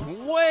 Rivkin was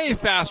way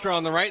faster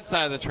on the right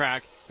side of the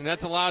track, and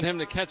that's allowed him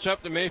to catch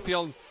up to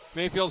Mayfield.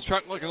 Mayfield's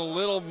truck looking a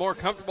little more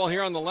comfortable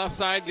here on the left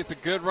side. Gets a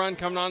good run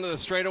coming onto the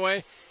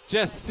straightaway.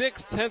 Just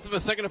 0.6 of a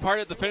second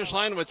apart at the finish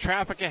line with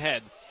traffic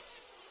ahead.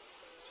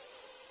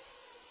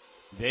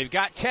 They've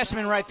got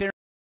Tessman right there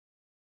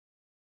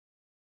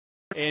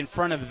in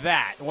front of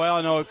that.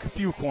 Well, no, a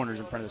few corners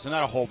in front of this, so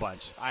not a whole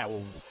bunch. I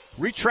will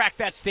retract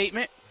that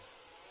statement.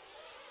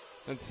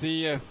 Let's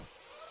see if...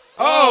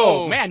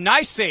 Oh, man,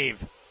 nice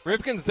save.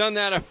 Rivkin's done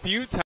that a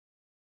few times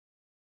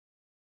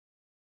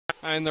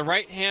in the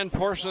right-hand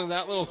portion of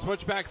that little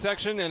switchback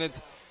section, and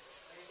it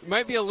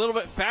might be a little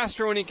bit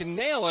faster when he can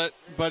nail it,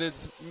 but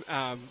it's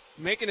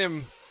making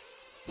him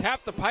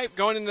tap the pipe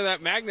going into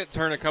that magnet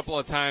turn a couple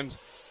of times.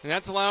 And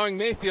that's allowing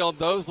Mayfield,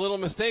 those little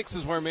mistakes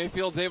is where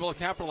Mayfield's able to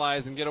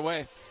capitalize and get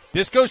away.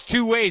 This goes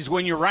two ways.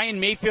 When you're Ryan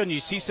Mayfield and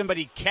you see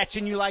somebody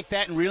catching you like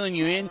that and reeling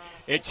you in,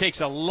 it takes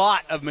a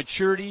lot of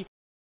maturity.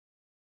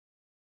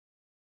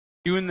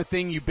 Doing the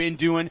thing you've been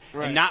doing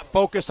and not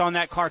focus on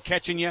that car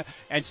catching you.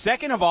 And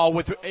second of all,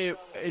 with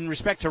in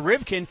respect to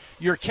Rivkin,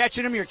 you're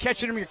catching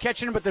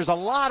him, but there's a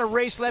lot of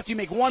race left. You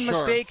make one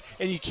mistake,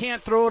 and you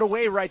can't throw it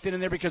away right then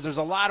and there because there's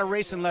a lot of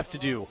racing left to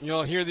do.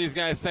 You'll hear these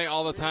guys say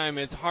all the time,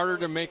 it's harder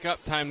to make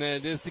up time than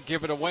it is to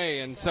give it away.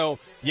 And so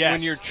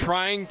when you're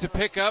trying to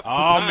pick up the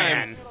time,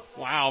 man.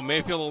 Wow,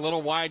 Mayfield a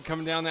little wide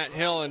coming down that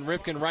hill and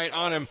Rivkin right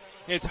on him.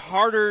 It's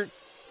harder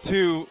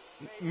to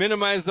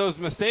minimize those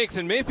mistakes,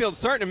 and Mayfield's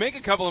starting to make a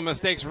couple of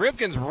mistakes.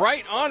 Rivkin's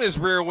right on his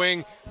rear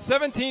wing.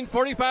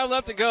 17:45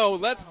 left to go.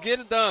 Let's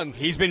get it done.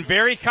 He's been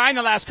very kind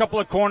the last couple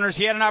of corners.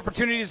 He had an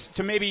opportunity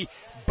to maybe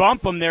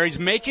bump him there. He's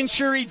making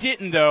sure he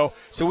didn't, though.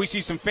 So we see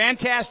some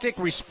fantastic,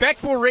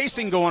 respectful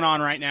racing going on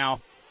right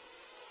now.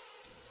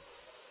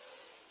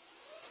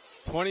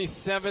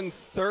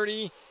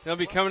 27:30. They'll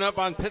be coming up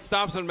on pit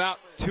stops in about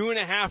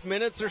 2.5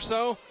 minutes or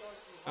so.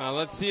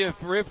 Let's see if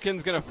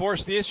Rivkin's going to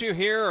force the issue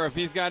here or if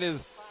he's got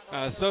his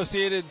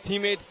associated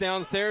teammates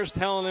downstairs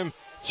telling him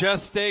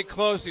just stay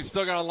close. You've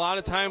still got a lot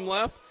of time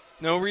left.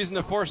 No reason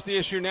to force the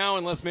issue now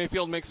unless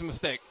Mayfield makes a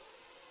mistake.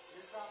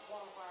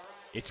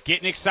 It's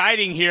getting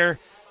exciting here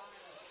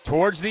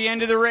towards the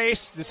end of the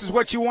race. This is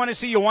what you want to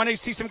see. You want to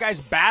see some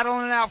guys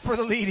battling it out for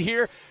the lead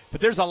here.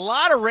 But there's a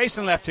lot of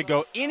racing left to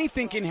go.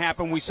 Anything can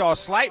happen. We saw a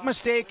slight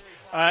mistake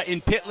in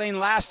pit lane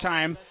last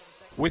time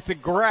with the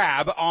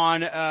grab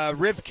on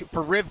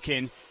for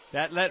Rivkin.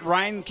 That let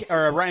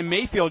Ryan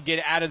Mayfield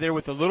get out of there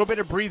with a little bit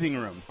of breathing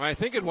room. I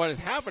think what had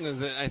happened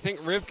is that I think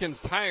Rivkin's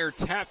tire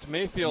tapped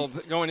Mayfield's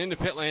going into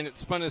pit lane. It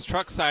spun his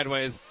truck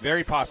sideways.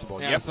 Very possible,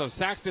 yeah. So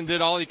Saxton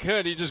did all he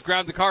could. He just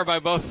grabbed the car by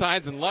both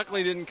sides and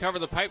luckily didn't cover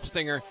the pipe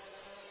stinger.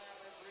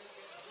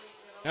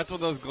 That's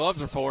what those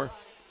gloves are for.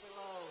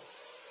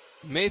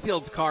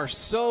 Mayfield's car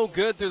so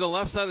good through the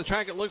left side of the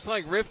track. It looks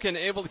like Rivkin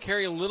able to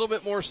carry a little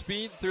bit more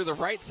speed through the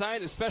right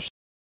side, especially.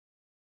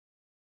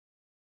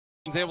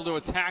 He's able to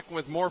attack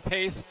with more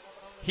pace.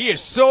 He is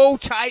so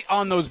tight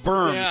on those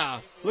berms. Yeah.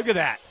 Look at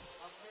that.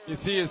 You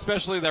see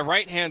especially the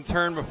right-hand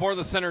turn before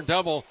the center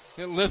double.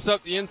 It lifts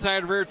up the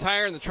inside rear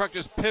tire, and the truck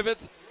just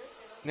pivots.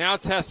 Now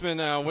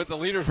Tessman with the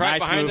leaders right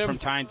behind him. Nice move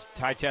from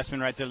Ty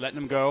Tessman right there, letting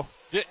him go.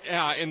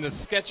 In the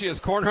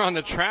sketchiest corner on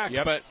the track,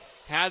 but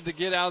had to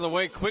get out of the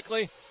way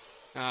quickly.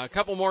 A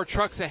couple more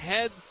trucks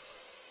ahead,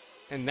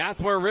 and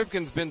that's where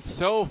Rivkin's been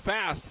so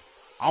fast.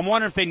 I'm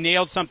wondering if they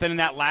nailed something in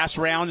that last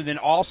round. And then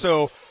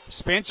also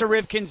Spencer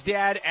Rivkin's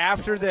dad,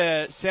 after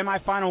the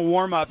semifinal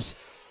warm-ups,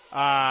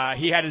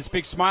 he had this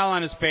big smile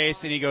on his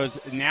face, and he goes,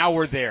 now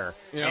we're there.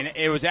 Yep. And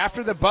it was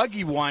after the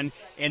buggy one,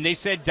 and they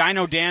said,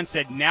 Dino Dan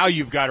said, now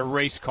you've got a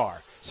race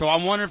car. So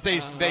I'm wondering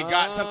if they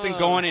got something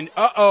going, and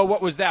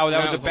what was that?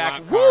 That was a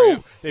back. Woo!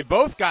 Yep. They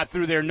both got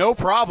through there, no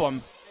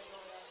problem.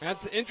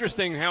 That's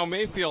interesting how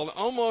Mayfield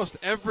almost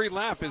every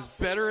lap is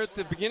better at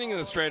the beginning of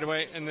the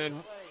straightaway, and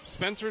then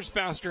Spencer's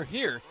faster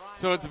here.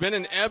 So it's been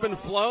an ebb and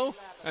flow.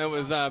 It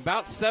was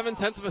about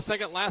 0.7 of a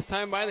second last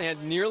time by. They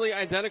had nearly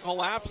identical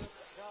laps.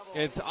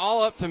 It's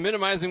all up to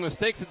minimizing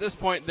mistakes at this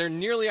point. They're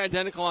nearly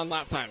identical on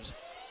lap times.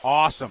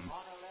 Awesome.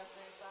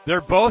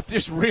 They're both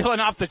just reeling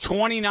off the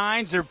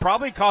 29s. They're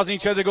probably causing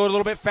each other to go a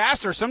little bit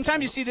faster.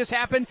 Sometimes you see this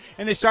happen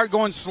and they start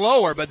going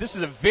slower, but this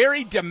is a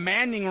very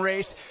demanding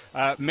race.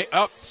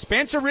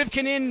 Spencer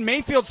Rivkin in,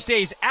 Mayfield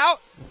stays out.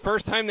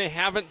 First time they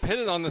haven't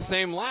pitted on the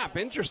same lap.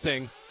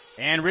 Interesting.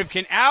 And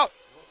Rivkin out.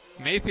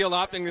 Mayfield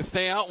opting to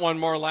stay out one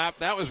more lap.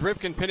 That was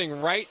Rivkin pitting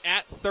right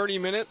at 30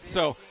 minutes,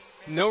 so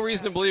no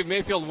reason to believe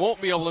Mayfield won't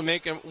be able to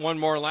make one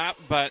more lap,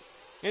 but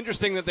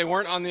interesting that they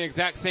weren't on the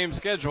exact same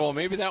schedule.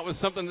 Maybe that was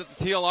something that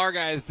the TLR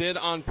guys did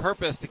on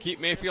purpose to keep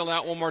Mayfield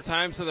out one more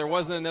time so there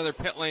wasn't another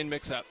pit lane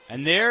mix-up.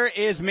 And there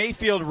is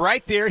Mayfield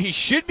right there. He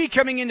should be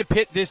coming into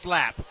pit this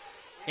lap.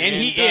 And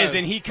he is,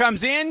 and he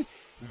comes in.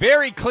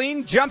 Very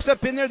clean, jumps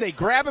up in there. They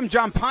grab him.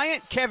 John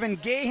Pyatt, Kevin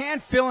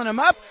Gahan filling him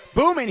up.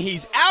 Boom, and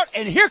he's out.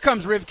 And here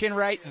comes Rivkin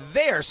right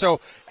there. So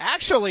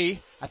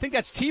actually, I think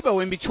that's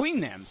Tebow in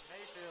between them.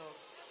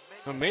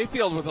 Well,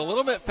 Mayfield with a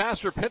little bit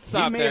faster pit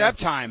stop. He made up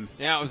time.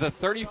 Yeah, it was a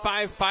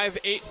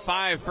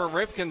 35.585 for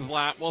Rivkin's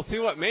lap. We'll see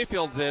what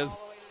Mayfield's is.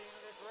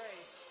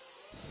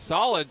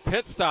 Solid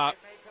pit stop.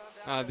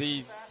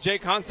 The J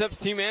Concepts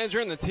team manager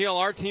and the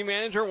TLR team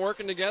manager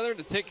working together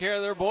to take care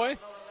of their boy.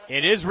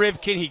 It is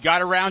Rivkin. He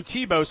got around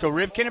Tebow. So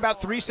Rivkin about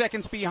 3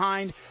 seconds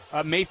behind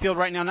Mayfield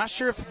right now. Not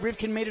sure if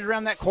Rivkin made it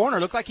around that corner.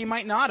 Looked like he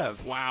might not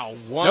have. Wow.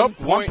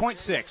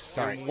 1.6.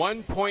 Sorry.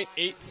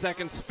 1.8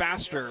 seconds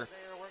faster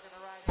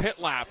pit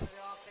lap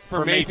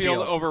for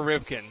Mayfield over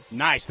Rivkin.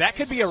 Nice. That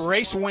could be a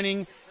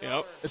race-winning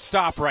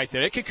stop right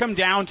there. It could come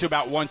down to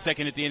about 1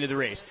 second at the end of the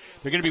race.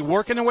 They're going to be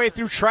working their way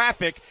through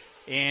traffic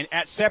and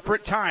at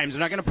separate times.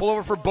 They're not going to pull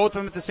over for both of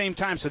them at the same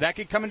time, so that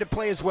could come into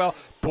play as well.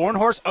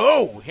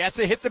 Bornhorst, he has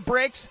to hit the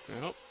brakes.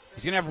 Yep.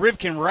 He's going to have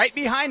Rivkin right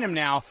behind him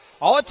now.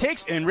 All it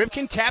takes, and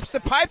Rivkin taps the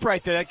pipe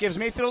right there. That gives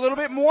Mayfield a little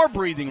bit more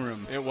breathing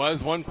room. It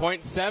was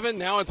 1.7.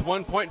 Now it's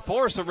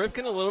 1.4, so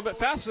Rivkin a little bit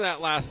faster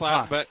that last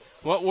lap. But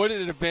what would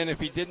it have been if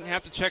he didn't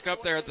have to check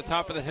up there at the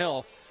top of the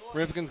hill?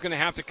 Rivkin's going to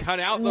have to cut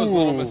out those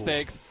little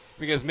mistakes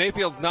because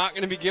Mayfield's not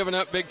going to be giving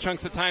up big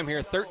chunks of time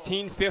here.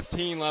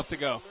 13:15 left to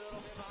go.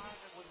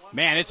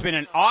 Man, it's been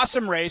an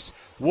awesome race.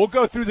 We'll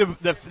go through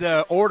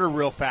the order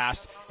real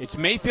fast. It's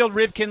Mayfield,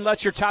 Rivkin,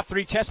 Lutz, your top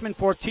three. Tessman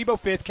 4th, Tebow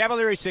 5th,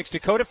 Cavalieri 6th,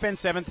 Dakota Fenn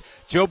 7th,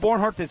 Joe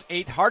Bornhorst is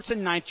 8th,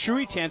 Hartson 9th,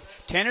 Truey 10th,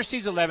 Tanner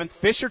C's 11th,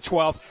 Fisher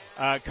 12th,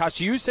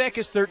 Kosiusek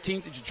is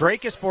 13th,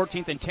 Drake is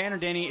 14th, and Tanner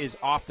Denny is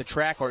off the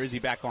track, or is he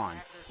back on?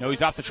 No,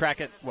 he's off the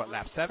track at,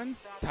 lap 7?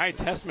 Ty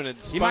Tessman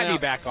had spun he might out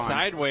be back on.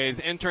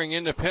 Sideways, entering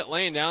into pit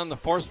lane down the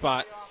 4th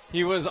spot.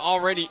 He was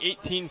already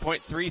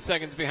 18.3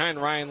 seconds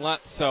behind Ryan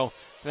Lutz, so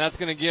that's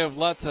going to give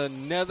Lutz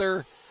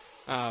another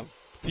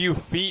few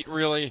feet,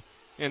 really,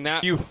 in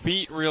that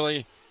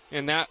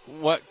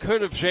what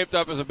could have shaped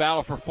up as a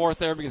battle for 4th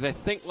there, because I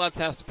think Lutz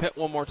has to pit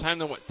one more time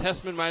than what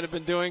Tessman might have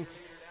been doing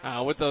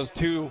with those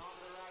two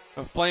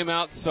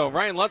flameouts. So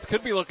Ryan Lutz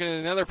could be looking at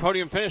another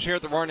podium finish here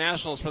at the Roar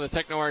Nationals for the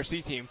Techno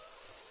RC team.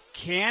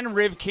 Can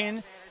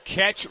Rivkin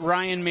catch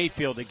Ryan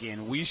Mayfield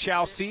again? We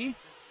shall see.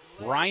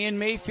 Ryan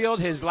Mayfield,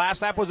 his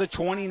last lap was a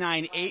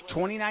 29.8,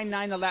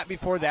 29.9 the lap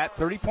before that,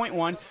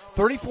 30.1,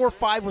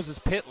 34.5 was his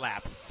pit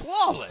lap.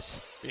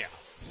 Flawless. Yeah.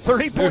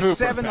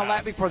 30.7 the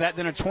lap before that,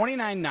 then a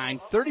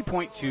 29.9,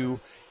 30.2,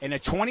 and a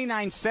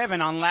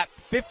 29.7 on lap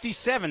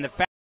 57. The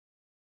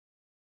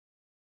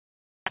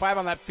 5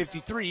 on lap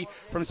 53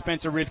 from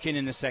Spencer Rivkin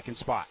in the second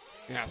spot.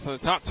 Yeah, so the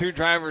top two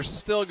drivers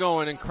still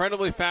going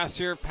incredibly fast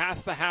here,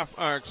 past the half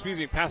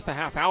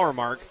hour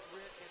mark.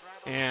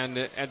 And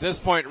at this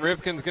point,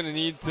 Rivkin's going to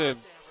need to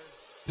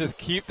just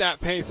keep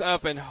that pace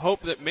up and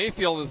hope that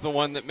Mayfield is the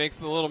one that makes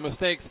the little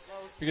mistakes,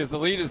 because the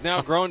lead is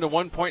now grown to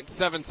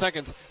 1.7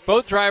 seconds.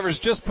 Both drivers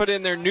just put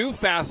in their new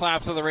fast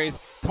laps of the race,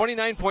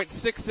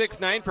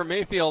 29.669 for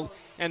Mayfield,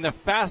 and the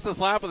fastest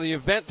lap of the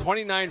event,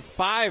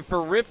 29.5 for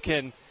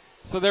Rivkin.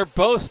 So they're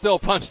both still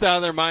punched out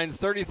of their minds,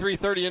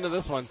 33-30 into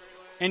this one.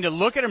 And to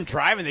look at them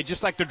driving, they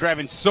just like they're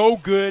driving so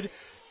good.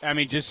 I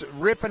mean, just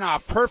ripping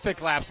off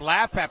perfect laps,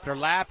 lap after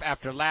lap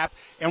after lap.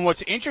 And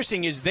what's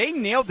interesting is they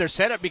nailed their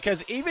setup,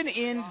 because even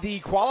in the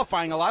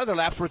qualifying, a lot of their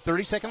laps were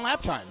 30-second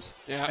lap times.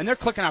 Yeah. And they're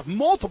clicking off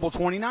multiple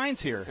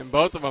 29s here. And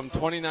both of them,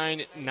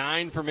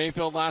 29.9 for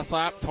Mayfield last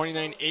lap,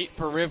 29.8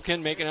 for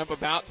Rivkin, making up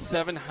about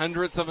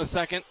 0.07 of a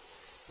second.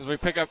 As we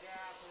pick up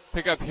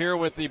here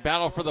with the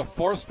battle for the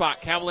 4th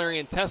spot, Cavalieri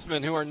and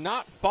Tessman, who are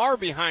not far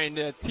behind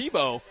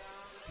Tebow.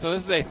 So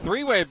this is a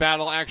three-way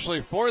battle, actually,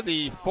 for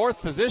the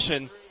 4th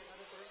position.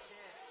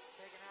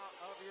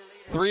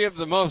 Three of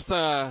the most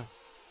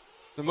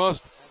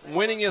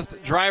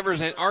winningest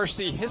drivers in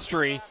RC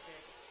history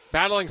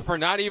battling for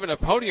not even a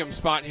podium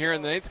spot here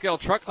in the 8-scale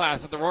truck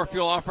class at the Roar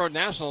Fuel Off-Road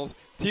Nationals.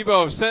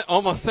 Tebow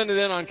almost sent it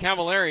in on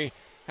Cavalieri.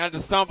 Had to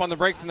stomp on the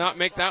brakes and not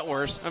make that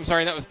worse. I'm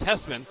sorry, that was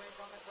Tessman.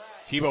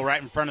 Tebow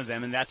right in front of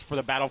them, and that's for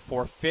the battle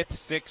for 4th,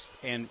 5th,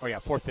 and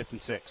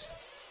 6th.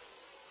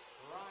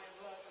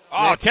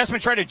 Oh,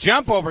 Tessman tried to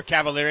jump over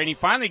Cavalieri, and he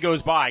finally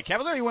goes by.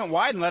 Cavalieri went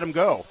wide and let him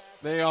go.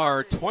 They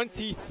are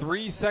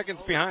 23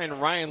 seconds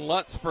behind Ryan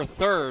Lutz for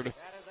 3rd.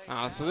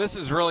 So this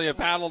is really a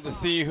battle to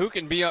see who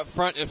can be up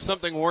front if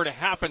something were to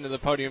happen to the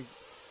podium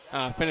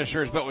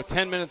finishers. But with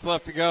 10 minutes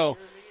left to go,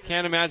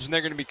 can't imagine they're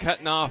going to be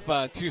cutting off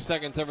 2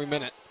 seconds every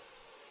minute.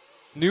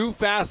 New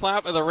fast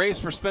lap of the race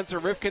for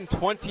Spencer Rivkin,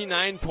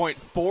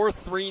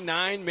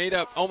 29.439, made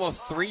up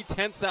almost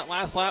 0.3 that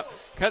last lap.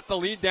 Cut the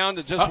lead down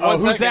to just 1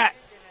 second. Who's that?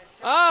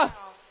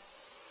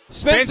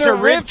 Spencer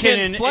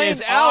Rivkin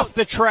is off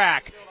the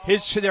track.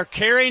 They're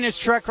carrying his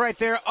truck right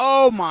there.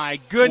 Oh, my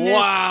goodness.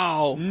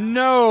 Wow.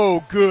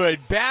 No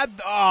good. Bad.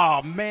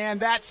 Oh, man,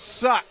 that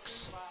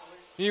sucks.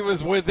 He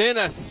was within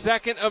a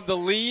second of the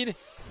lead,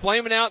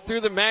 flaming out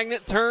through the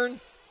magnet turn.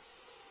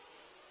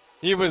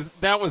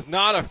 That was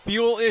not a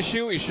fuel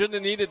issue. He shouldn't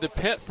have needed to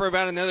pit for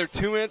about another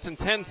 2 minutes and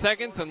 10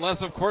 seconds,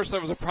 unless, of course,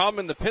 there was a problem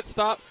in the pit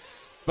stop.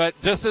 But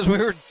just as we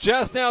were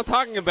just now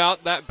talking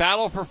about, that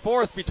battle for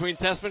fourth between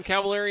Tessman,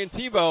 Cavalieri, and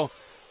Tebow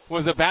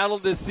was a battle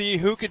to see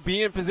who could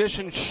be in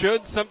position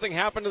should something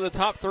happen to the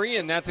top three,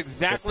 and that's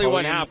exactly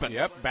what happened.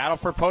 Yep, battle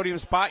for podium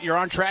spot. You're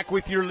on track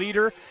with your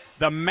leader,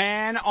 the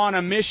man on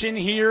a mission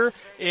here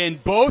in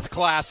both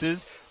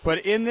classes.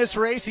 But in this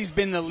race, he's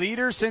been the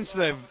leader since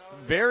the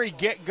very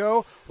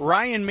get-go.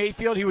 Ryan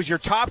Mayfield, he was your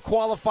top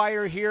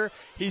qualifier here.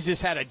 He's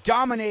just had a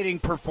dominating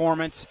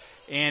performance.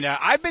 And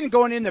I've been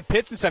going in the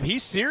pits and stuff.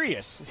 He's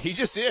serious. He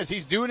just is.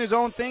 He's doing his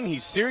own thing.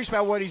 He's serious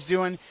about what he's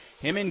doing.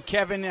 Him and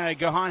Kevin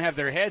Gahan have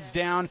their heads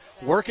down,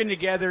 working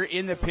together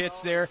in the pits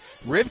there.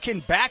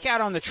 Rivkin back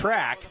out on the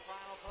track.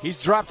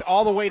 He's dropped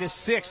all the way to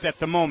 6th at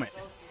the moment.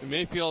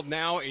 Mayfield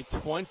now a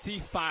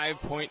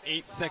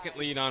 25.8-second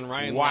lead on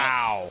Ryan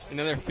Wow. Lutz.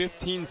 Another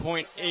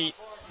 15.8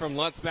 from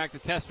Lutz back to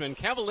Tessman.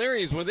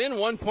 Cavalieri's within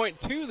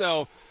 1.2,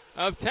 though,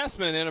 of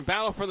Tessman in a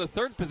battle for the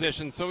third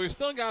position, so we've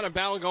still got a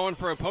battle going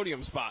for a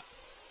podium spot.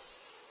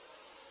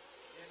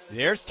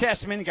 There's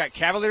Tessman, got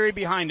Cavalieri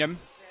behind him.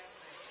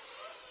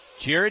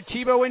 Jared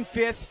Tebow in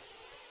 5th.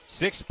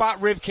 6th spot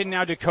Rivkin,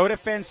 now Dakota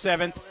Fenn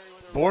 7th.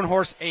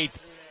 Bornhorst 8th.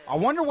 I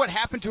wonder what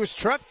happened to his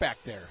truck back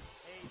there.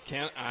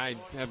 I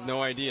have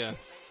no idea.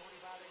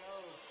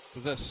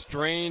 It's a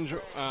strange,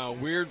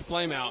 weird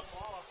flame out.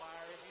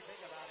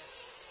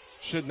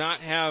 Should not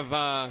have,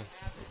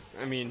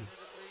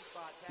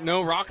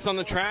 no rocks on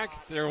the track.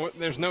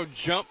 There's no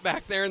jump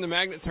back there in the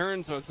magnet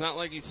turn, so it's not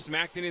like he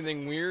smacked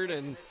anything weird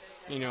and,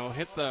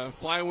 hit the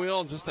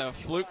flywheel. Just a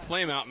fluke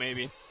flame out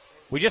maybe.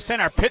 We just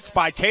sent our pit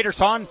spy, Tater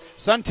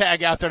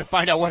Suntag, out there to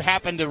find out what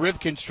happened to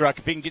Rivkin's truck,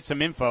 if he can get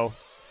some info.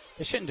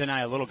 They shouldn't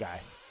deny a little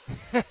guy.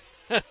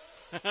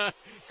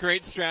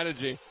 Great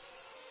strategy.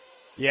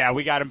 Yeah,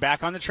 we got him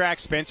back on the track,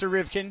 Spencer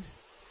Rivkin.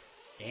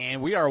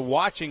 And we are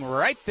watching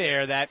right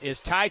there. That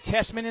is Ty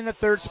Tessman in the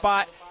 3rd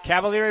spot.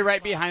 Cavalieri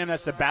right behind him.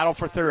 That's the battle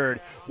for 3rd.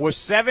 With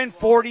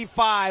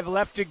 7:45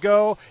 left to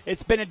go.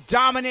 It's been a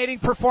dominating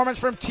performance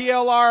from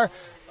TLR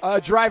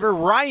driver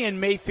Ryan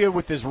Mayfield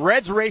with his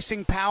Reds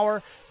Racing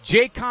power,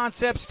 J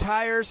Concepts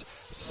tires,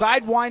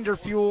 Sidewinder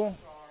fuel.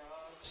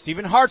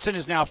 Stephen Hartson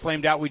is now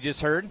flamed out, we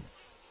just heard.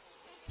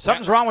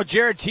 Something's wrong with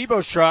Jared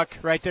Tebow's truck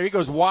right there. He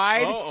goes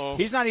wide. Uh-oh.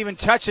 He's not even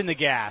touching the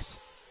gas.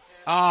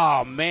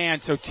 Oh,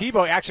 man. So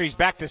Tebow actually is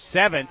back to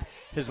 7th.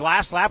 His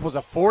last lap was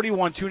a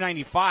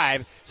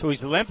 41.295, so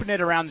he's limping it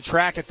around the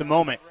track at the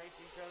moment.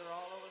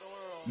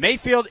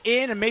 Mayfield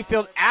in and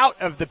Mayfield out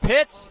of the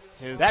pits.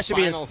 That should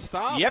be his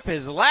stop. Yep,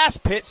 his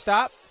last pit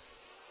stop.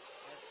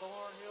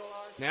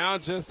 Now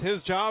just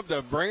his job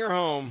to bring her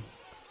home.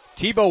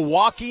 Tebow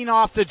walking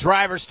off the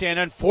driver's stand.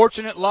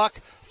 Unfortunate luck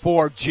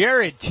for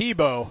Jared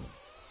Tebow.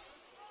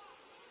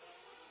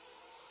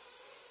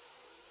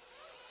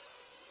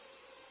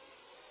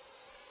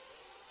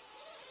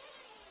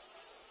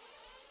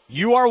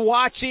 You are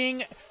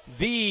watching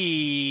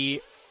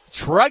the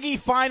Truggy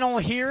final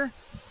here.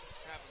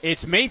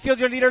 It's Mayfield,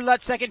 your leader,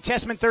 Lutz 2nd,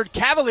 Tessman 3rd,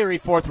 Cavalieri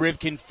 4th,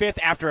 Rivkin 5th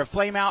after a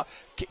flame out.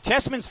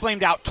 Tessman's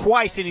flamed out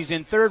twice and he's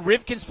in 3rd.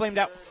 Rivkin's flamed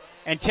out,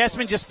 and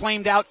Tessman just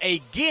flamed out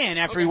again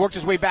after he worked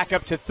his way back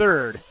up to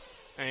 3rd.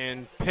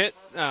 And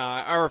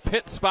our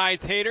pit spy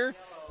Tater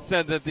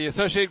said that the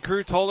Associated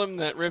crew told him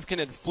that Rivkin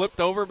had flipped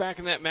over back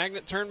in that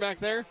magnet turn back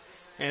there,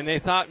 and they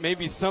thought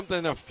maybe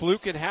a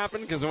fluke had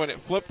happened because when it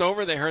flipped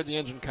over, they heard the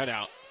engine cut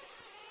out.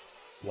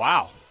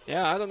 Wow.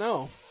 Yeah, I don't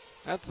know.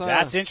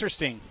 That's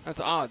interesting.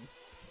 That's odd.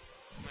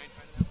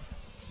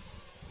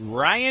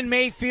 Ryan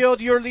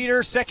Mayfield, your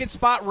leader. 2nd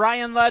spot,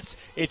 Ryan Lutz.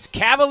 It's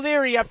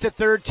Cavalieri up to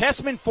 3rd.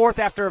 Tessman 4th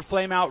after a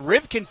flame out.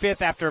 Rivkin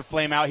 5th after a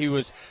flame out. He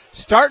was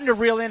starting to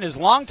reel in his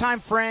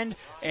longtime friend.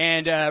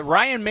 And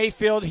Ryan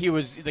Mayfield,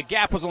 the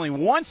gap was only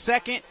 1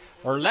 second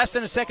or less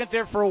than a second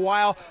there for a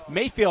while.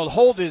 Mayfield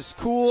hold his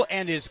cool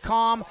and his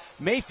calm.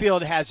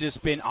 Mayfield has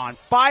just been on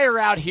fire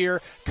out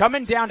here,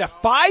 coming down to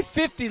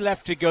 5:50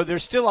 left to go.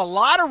 There's still a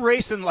lot of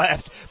racing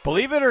left.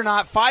 Believe it or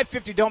not,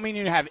 5:50 don't mean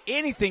you have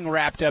anything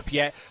wrapped up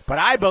yet, but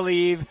I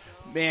believe,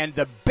 man,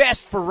 the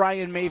best for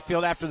Ryan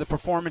Mayfield after the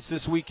performance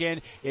this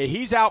weekend.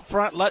 He's out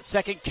front, Lutz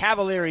 2nd,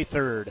 Cavalieri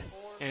 3rd.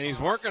 And he's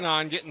working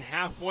on getting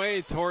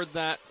halfway toward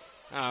that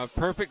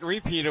perfect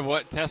repeat of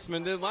what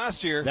Tessman did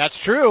last year. That's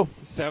true.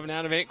 7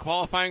 out of 8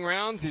 qualifying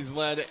rounds. He's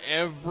led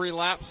every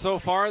lap so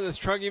far, this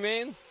Truggy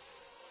main.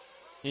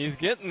 He's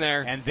getting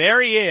there. And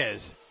there he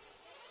is.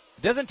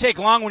 It doesn't take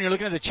long when you're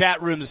looking at the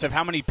chat rooms of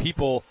how many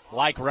people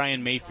like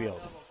Ryan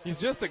Mayfield. He's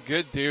just a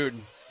good dude.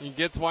 He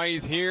gets why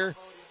he's here.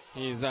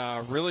 He's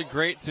really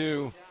great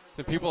to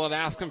the people that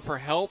ask him for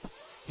help.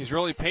 He's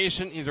really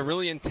patient. He's a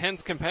really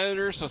intense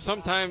competitor, so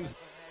sometimes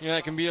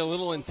that can be a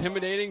little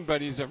intimidating, but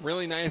he's a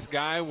really nice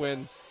guy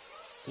when,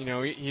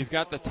 he's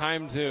got the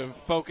time to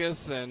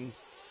focus. And,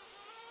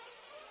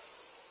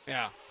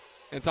 yeah,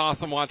 it's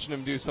awesome watching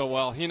him do so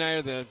well. He and I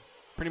are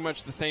pretty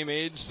much the same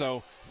age,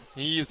 so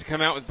he used to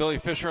come out with Billy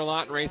Fisher a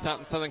lot and race out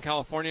in Southern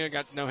California.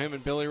 Got to know him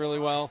and Billy really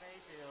well.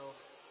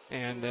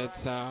 And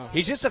it's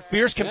he's just a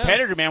fierce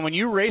competitor, man. When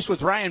you race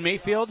with Ryan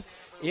Mayfield,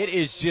 it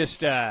is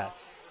just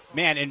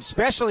Man, and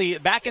especially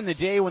back in the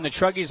day when the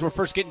Truggies were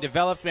first getting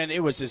developed, man,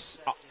 it was just,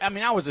 I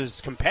mean, I was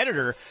his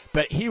competitor,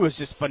 but he was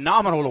just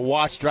phenomenal to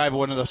watch drive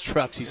one of those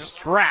trucks. He's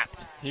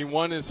strapped. He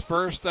won his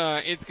first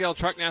 8-scale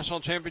truck national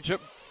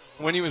championship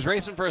when he was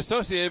racing for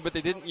Associated, but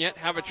they didn't yet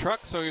have a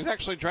truck, so he was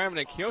actually driving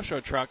a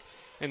Kyosho truck,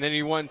 and then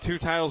he won 2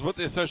 titles with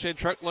the Associated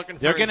truck looking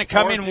for They're going to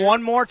come in year.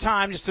 one more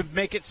time just to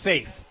make it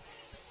safe.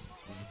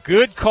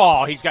 Good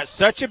call. He's got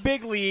such a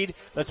big lead.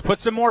 Let's put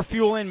some more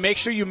fuel in. Make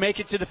sure you make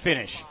it to the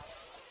finish.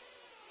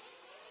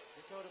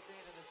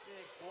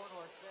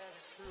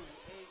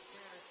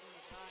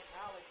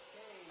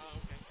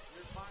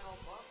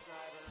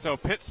 So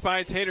Pit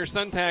Spy Tater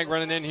Suntag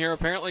running in here.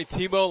 Apparently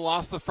Tebow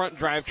lost the front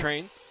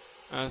drivetrain,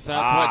 so that's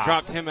what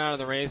dropped him out of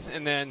the race.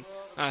 And then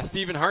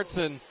Stephen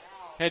Hartson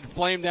had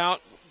flamed out,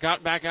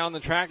 got back out on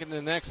the track, and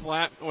the next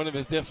lap one of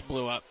his diffs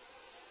blew up.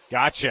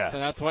 Gotcha. So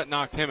that's what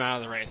knocked him out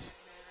of the race.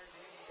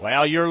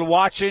 Well, you're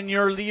watching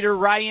your leader,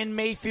 Ryan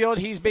Mayfield.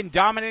 He's been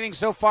dominating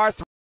so far.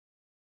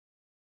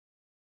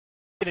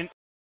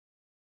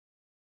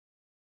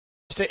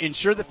 To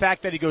ensure the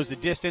fact that he goes the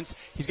distance.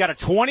 He's got a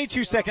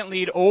 22-second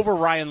lead over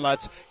Ryan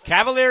Lutz.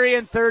 Cavalieri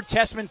in third,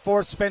 Tessman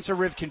fourth, Spencer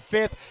Rivkin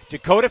fifth,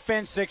 Dakota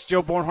Fenn sixth,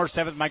 Joe Bornhorst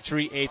seventh, Mike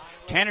Tree eighth,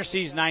 Tanner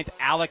Sees ninth,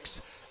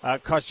 Alex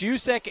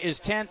Kosyusek is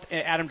 10th,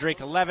 Adam Drake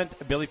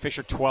 11th, Billy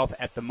Fisher 12th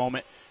at the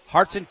moment.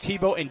 Hartson,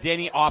 Tebow, and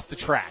Denny off the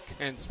track.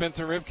 And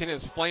Spencer Rivkin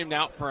is flamed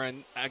out for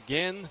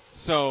again,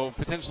 so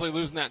potentially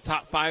losing that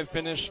top 5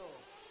 finish.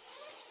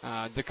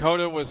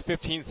 Dakota was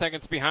 15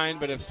 seconds behind,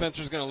 but if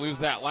Spencer's going to lose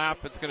that lap,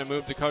 it's going to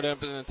move Dakota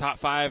up in the top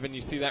 5, and you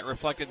see that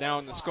reflected now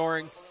in the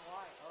scoring.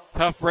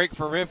 Tough break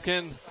for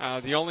Rivkin,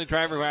 the only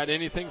driver who had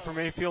anything for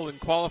Mayfield in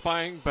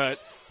qualifying,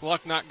 but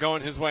luck not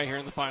going his way here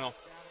in the final.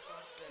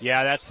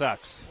 Yeah, that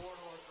sucks.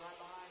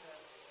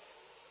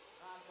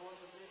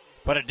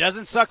 But it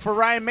doesn't suck for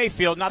Ryan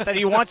Mayfield. Not that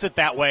he wants it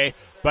that way,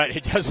 but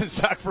it doesn't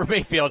suck for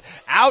Mayfield.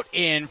 Out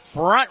in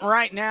front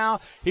right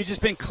now. He's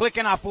just been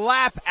clicking off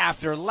lap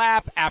after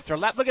lap after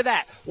lap. Look at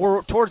that.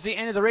 We're towards the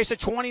end of the race at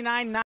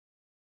 29.9.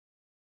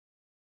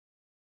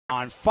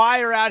 On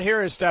fire out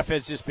here. His stuff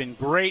has just been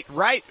great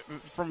right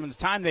from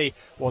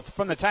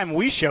the time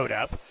we showed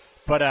up.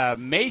 But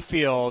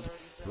Mayfield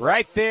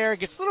right there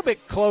gets a little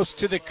bit close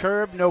to the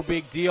curb. No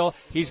big deal.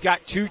 He's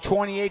got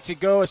 2:28 to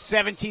go. A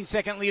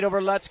 17-second lead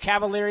over Lutz.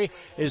 Cavalieri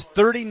is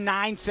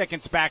 39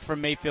 seconds back from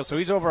Mayfield, so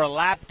he's over a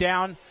lap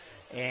down.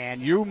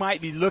 And you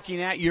might be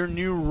looking at your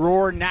new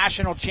Roar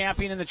national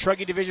champion in the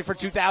Truggy division for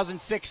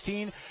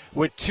 2016.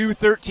 With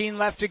 2:13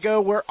 left to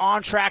go, we're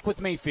on track with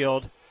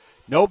Mayfield.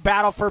 No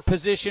battle for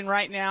position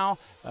right now.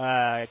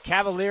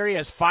 Cavalieri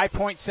is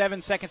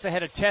 5.7 seconds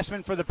ahead of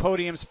Tessman for the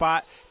podium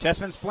spot.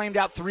 Tessman's flamed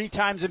out 3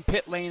 times in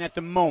pit lane at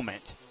the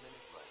moment.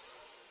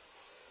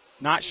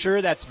 Not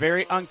sure. That's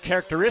very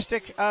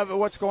uncharacteristic of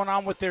what's going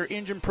on with their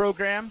engine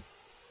program.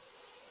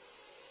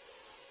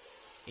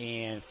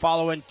 And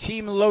following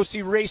Team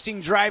Losi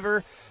Racing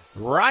driver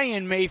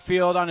Ryan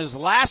Mayfield on his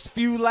last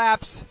few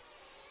laps.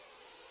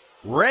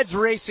 Reds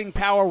Racing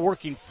Power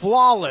working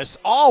flawless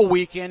all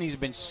weekend. He's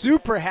been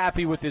super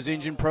happy with his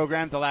engine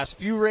program the last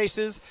few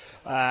races.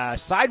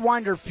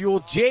 Sidewinder fuel,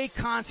 J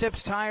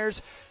Concepts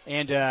tires,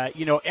 and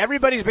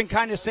everybody's been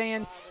kind of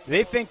saying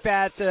they think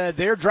that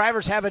their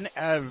drivers have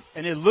a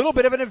little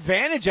bit of an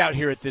advantage out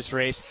here at this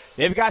race.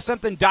 They've got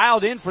something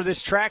dialed in for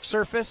this track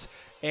surface,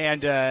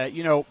 and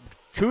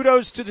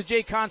kudos to the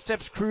J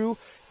Concepts crew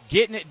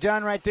getting it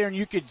done right there, and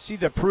you could see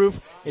the proof.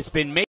 It's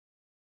been made.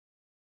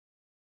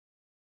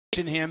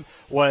 Him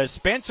was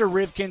Spencer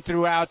Rivkin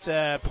throughout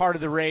part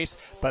of the race,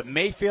 but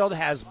Mayfield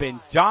has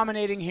been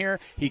dominating here.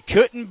 He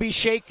couldn't be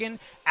shaken.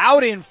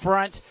 Out in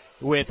front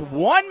with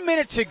 1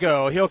 minute to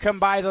go. He'll come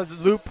by the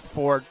loop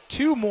for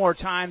 2 more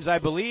times, I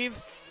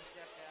believe.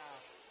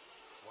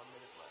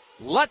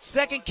 Lutz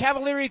second,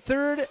 Cavalieri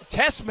third,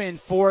 Tessman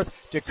fourth,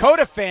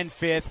 Dakota Fenn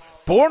fifth,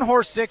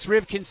 Bornhorst 6th,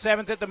 Rivkin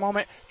 7th at the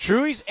moment,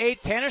 Truey's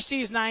 8th, Tanner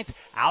Stee's 9th,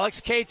 Alex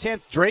K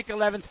 10th, Drake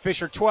 11th,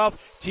 Fisher 12th,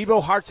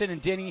 Tebow, Hartson,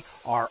 and Denny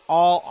are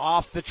all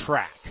off the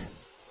track.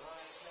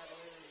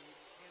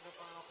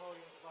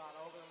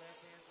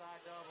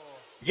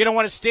 You're going to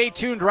want to stay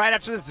tuned right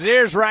after this.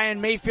 There's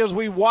Ryan Mayfield as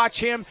we watch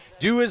him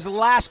do his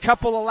last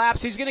couple of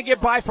laps. He's going to get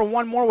by for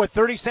one more with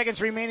 30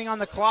 seconds remaining on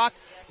the clock.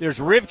 There's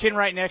Rivkin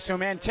right next to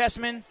him, and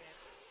Tessman.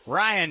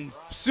 Ryan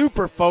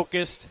super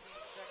focused.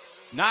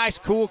 Nice,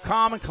 cool,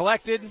 calm, and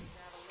collected.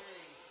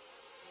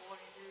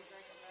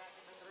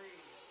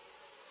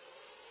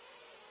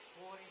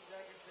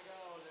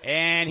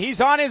 And he's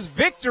on his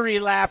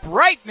victory lap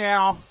right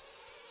now.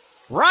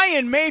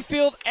 Ryan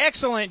Mayfield,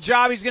 excellent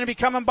job. He's going to be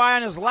coming by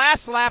on his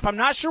last lap. I'm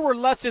not sure where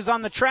Lutz is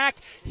on the track.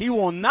 He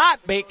will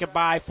not make it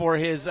by for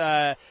his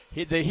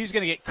he's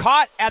going to get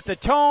caught at the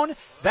tone.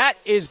 That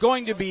is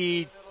going to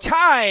be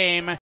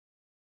time.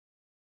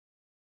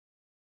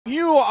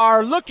 You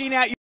are looking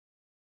at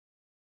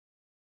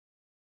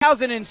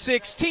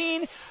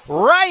 2016,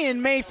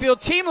 Ryan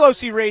Mayfield, Team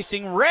Losi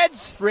Racing,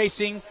 Reds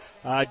Racing,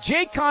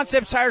 J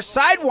Concepts Tires,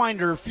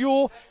 Sidewinder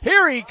Fuel.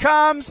 Here he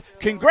comes.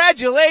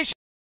 Congratulations.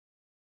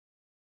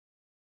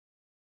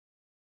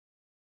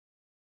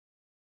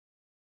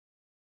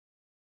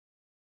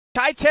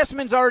 Ty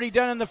Tessman's already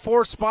done in the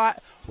 4th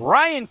spot.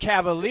 Ryan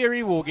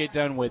Cavalieri will get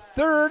done with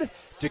 3rd.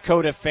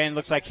 Dakota Fenn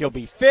looks like he'll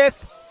be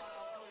 5th.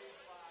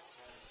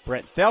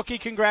 Brent Thelke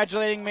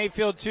congratulating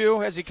Mayfield,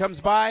 too, as he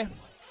comes by.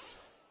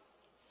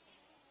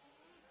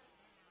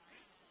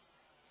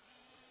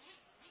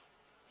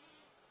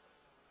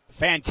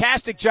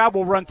 Fantastic job.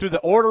 We'll run through the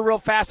order real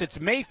fast. It's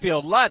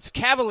Mayfield, Lutz,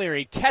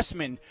 Cavalieri,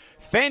 Tessman,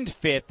 Fend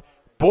 5th,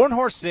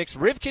 Bornhorst 6th,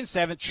 Rivkin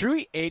 7th,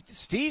 Truy 8th,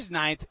 Steves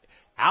 9th,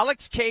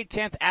 Alex K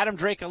 10th, Adam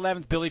Drake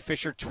 11th, Billy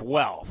Fisher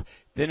 12th.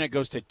 Then it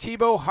goes to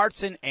Tebow,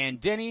 Hartson, and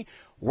Denny.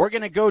 We're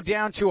going to go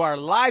down to our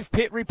live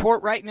pit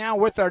report right now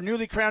with our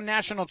newly crowned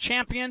national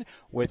champion,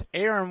 with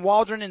Aaron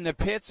Waldron in the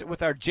pits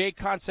with our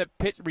J-Concept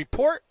pit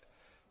report.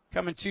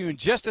 Coming to you in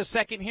just a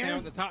second here.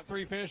 And with the top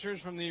 3 finishers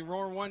from the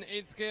Roar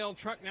 1/8 scale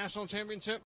truck national championship.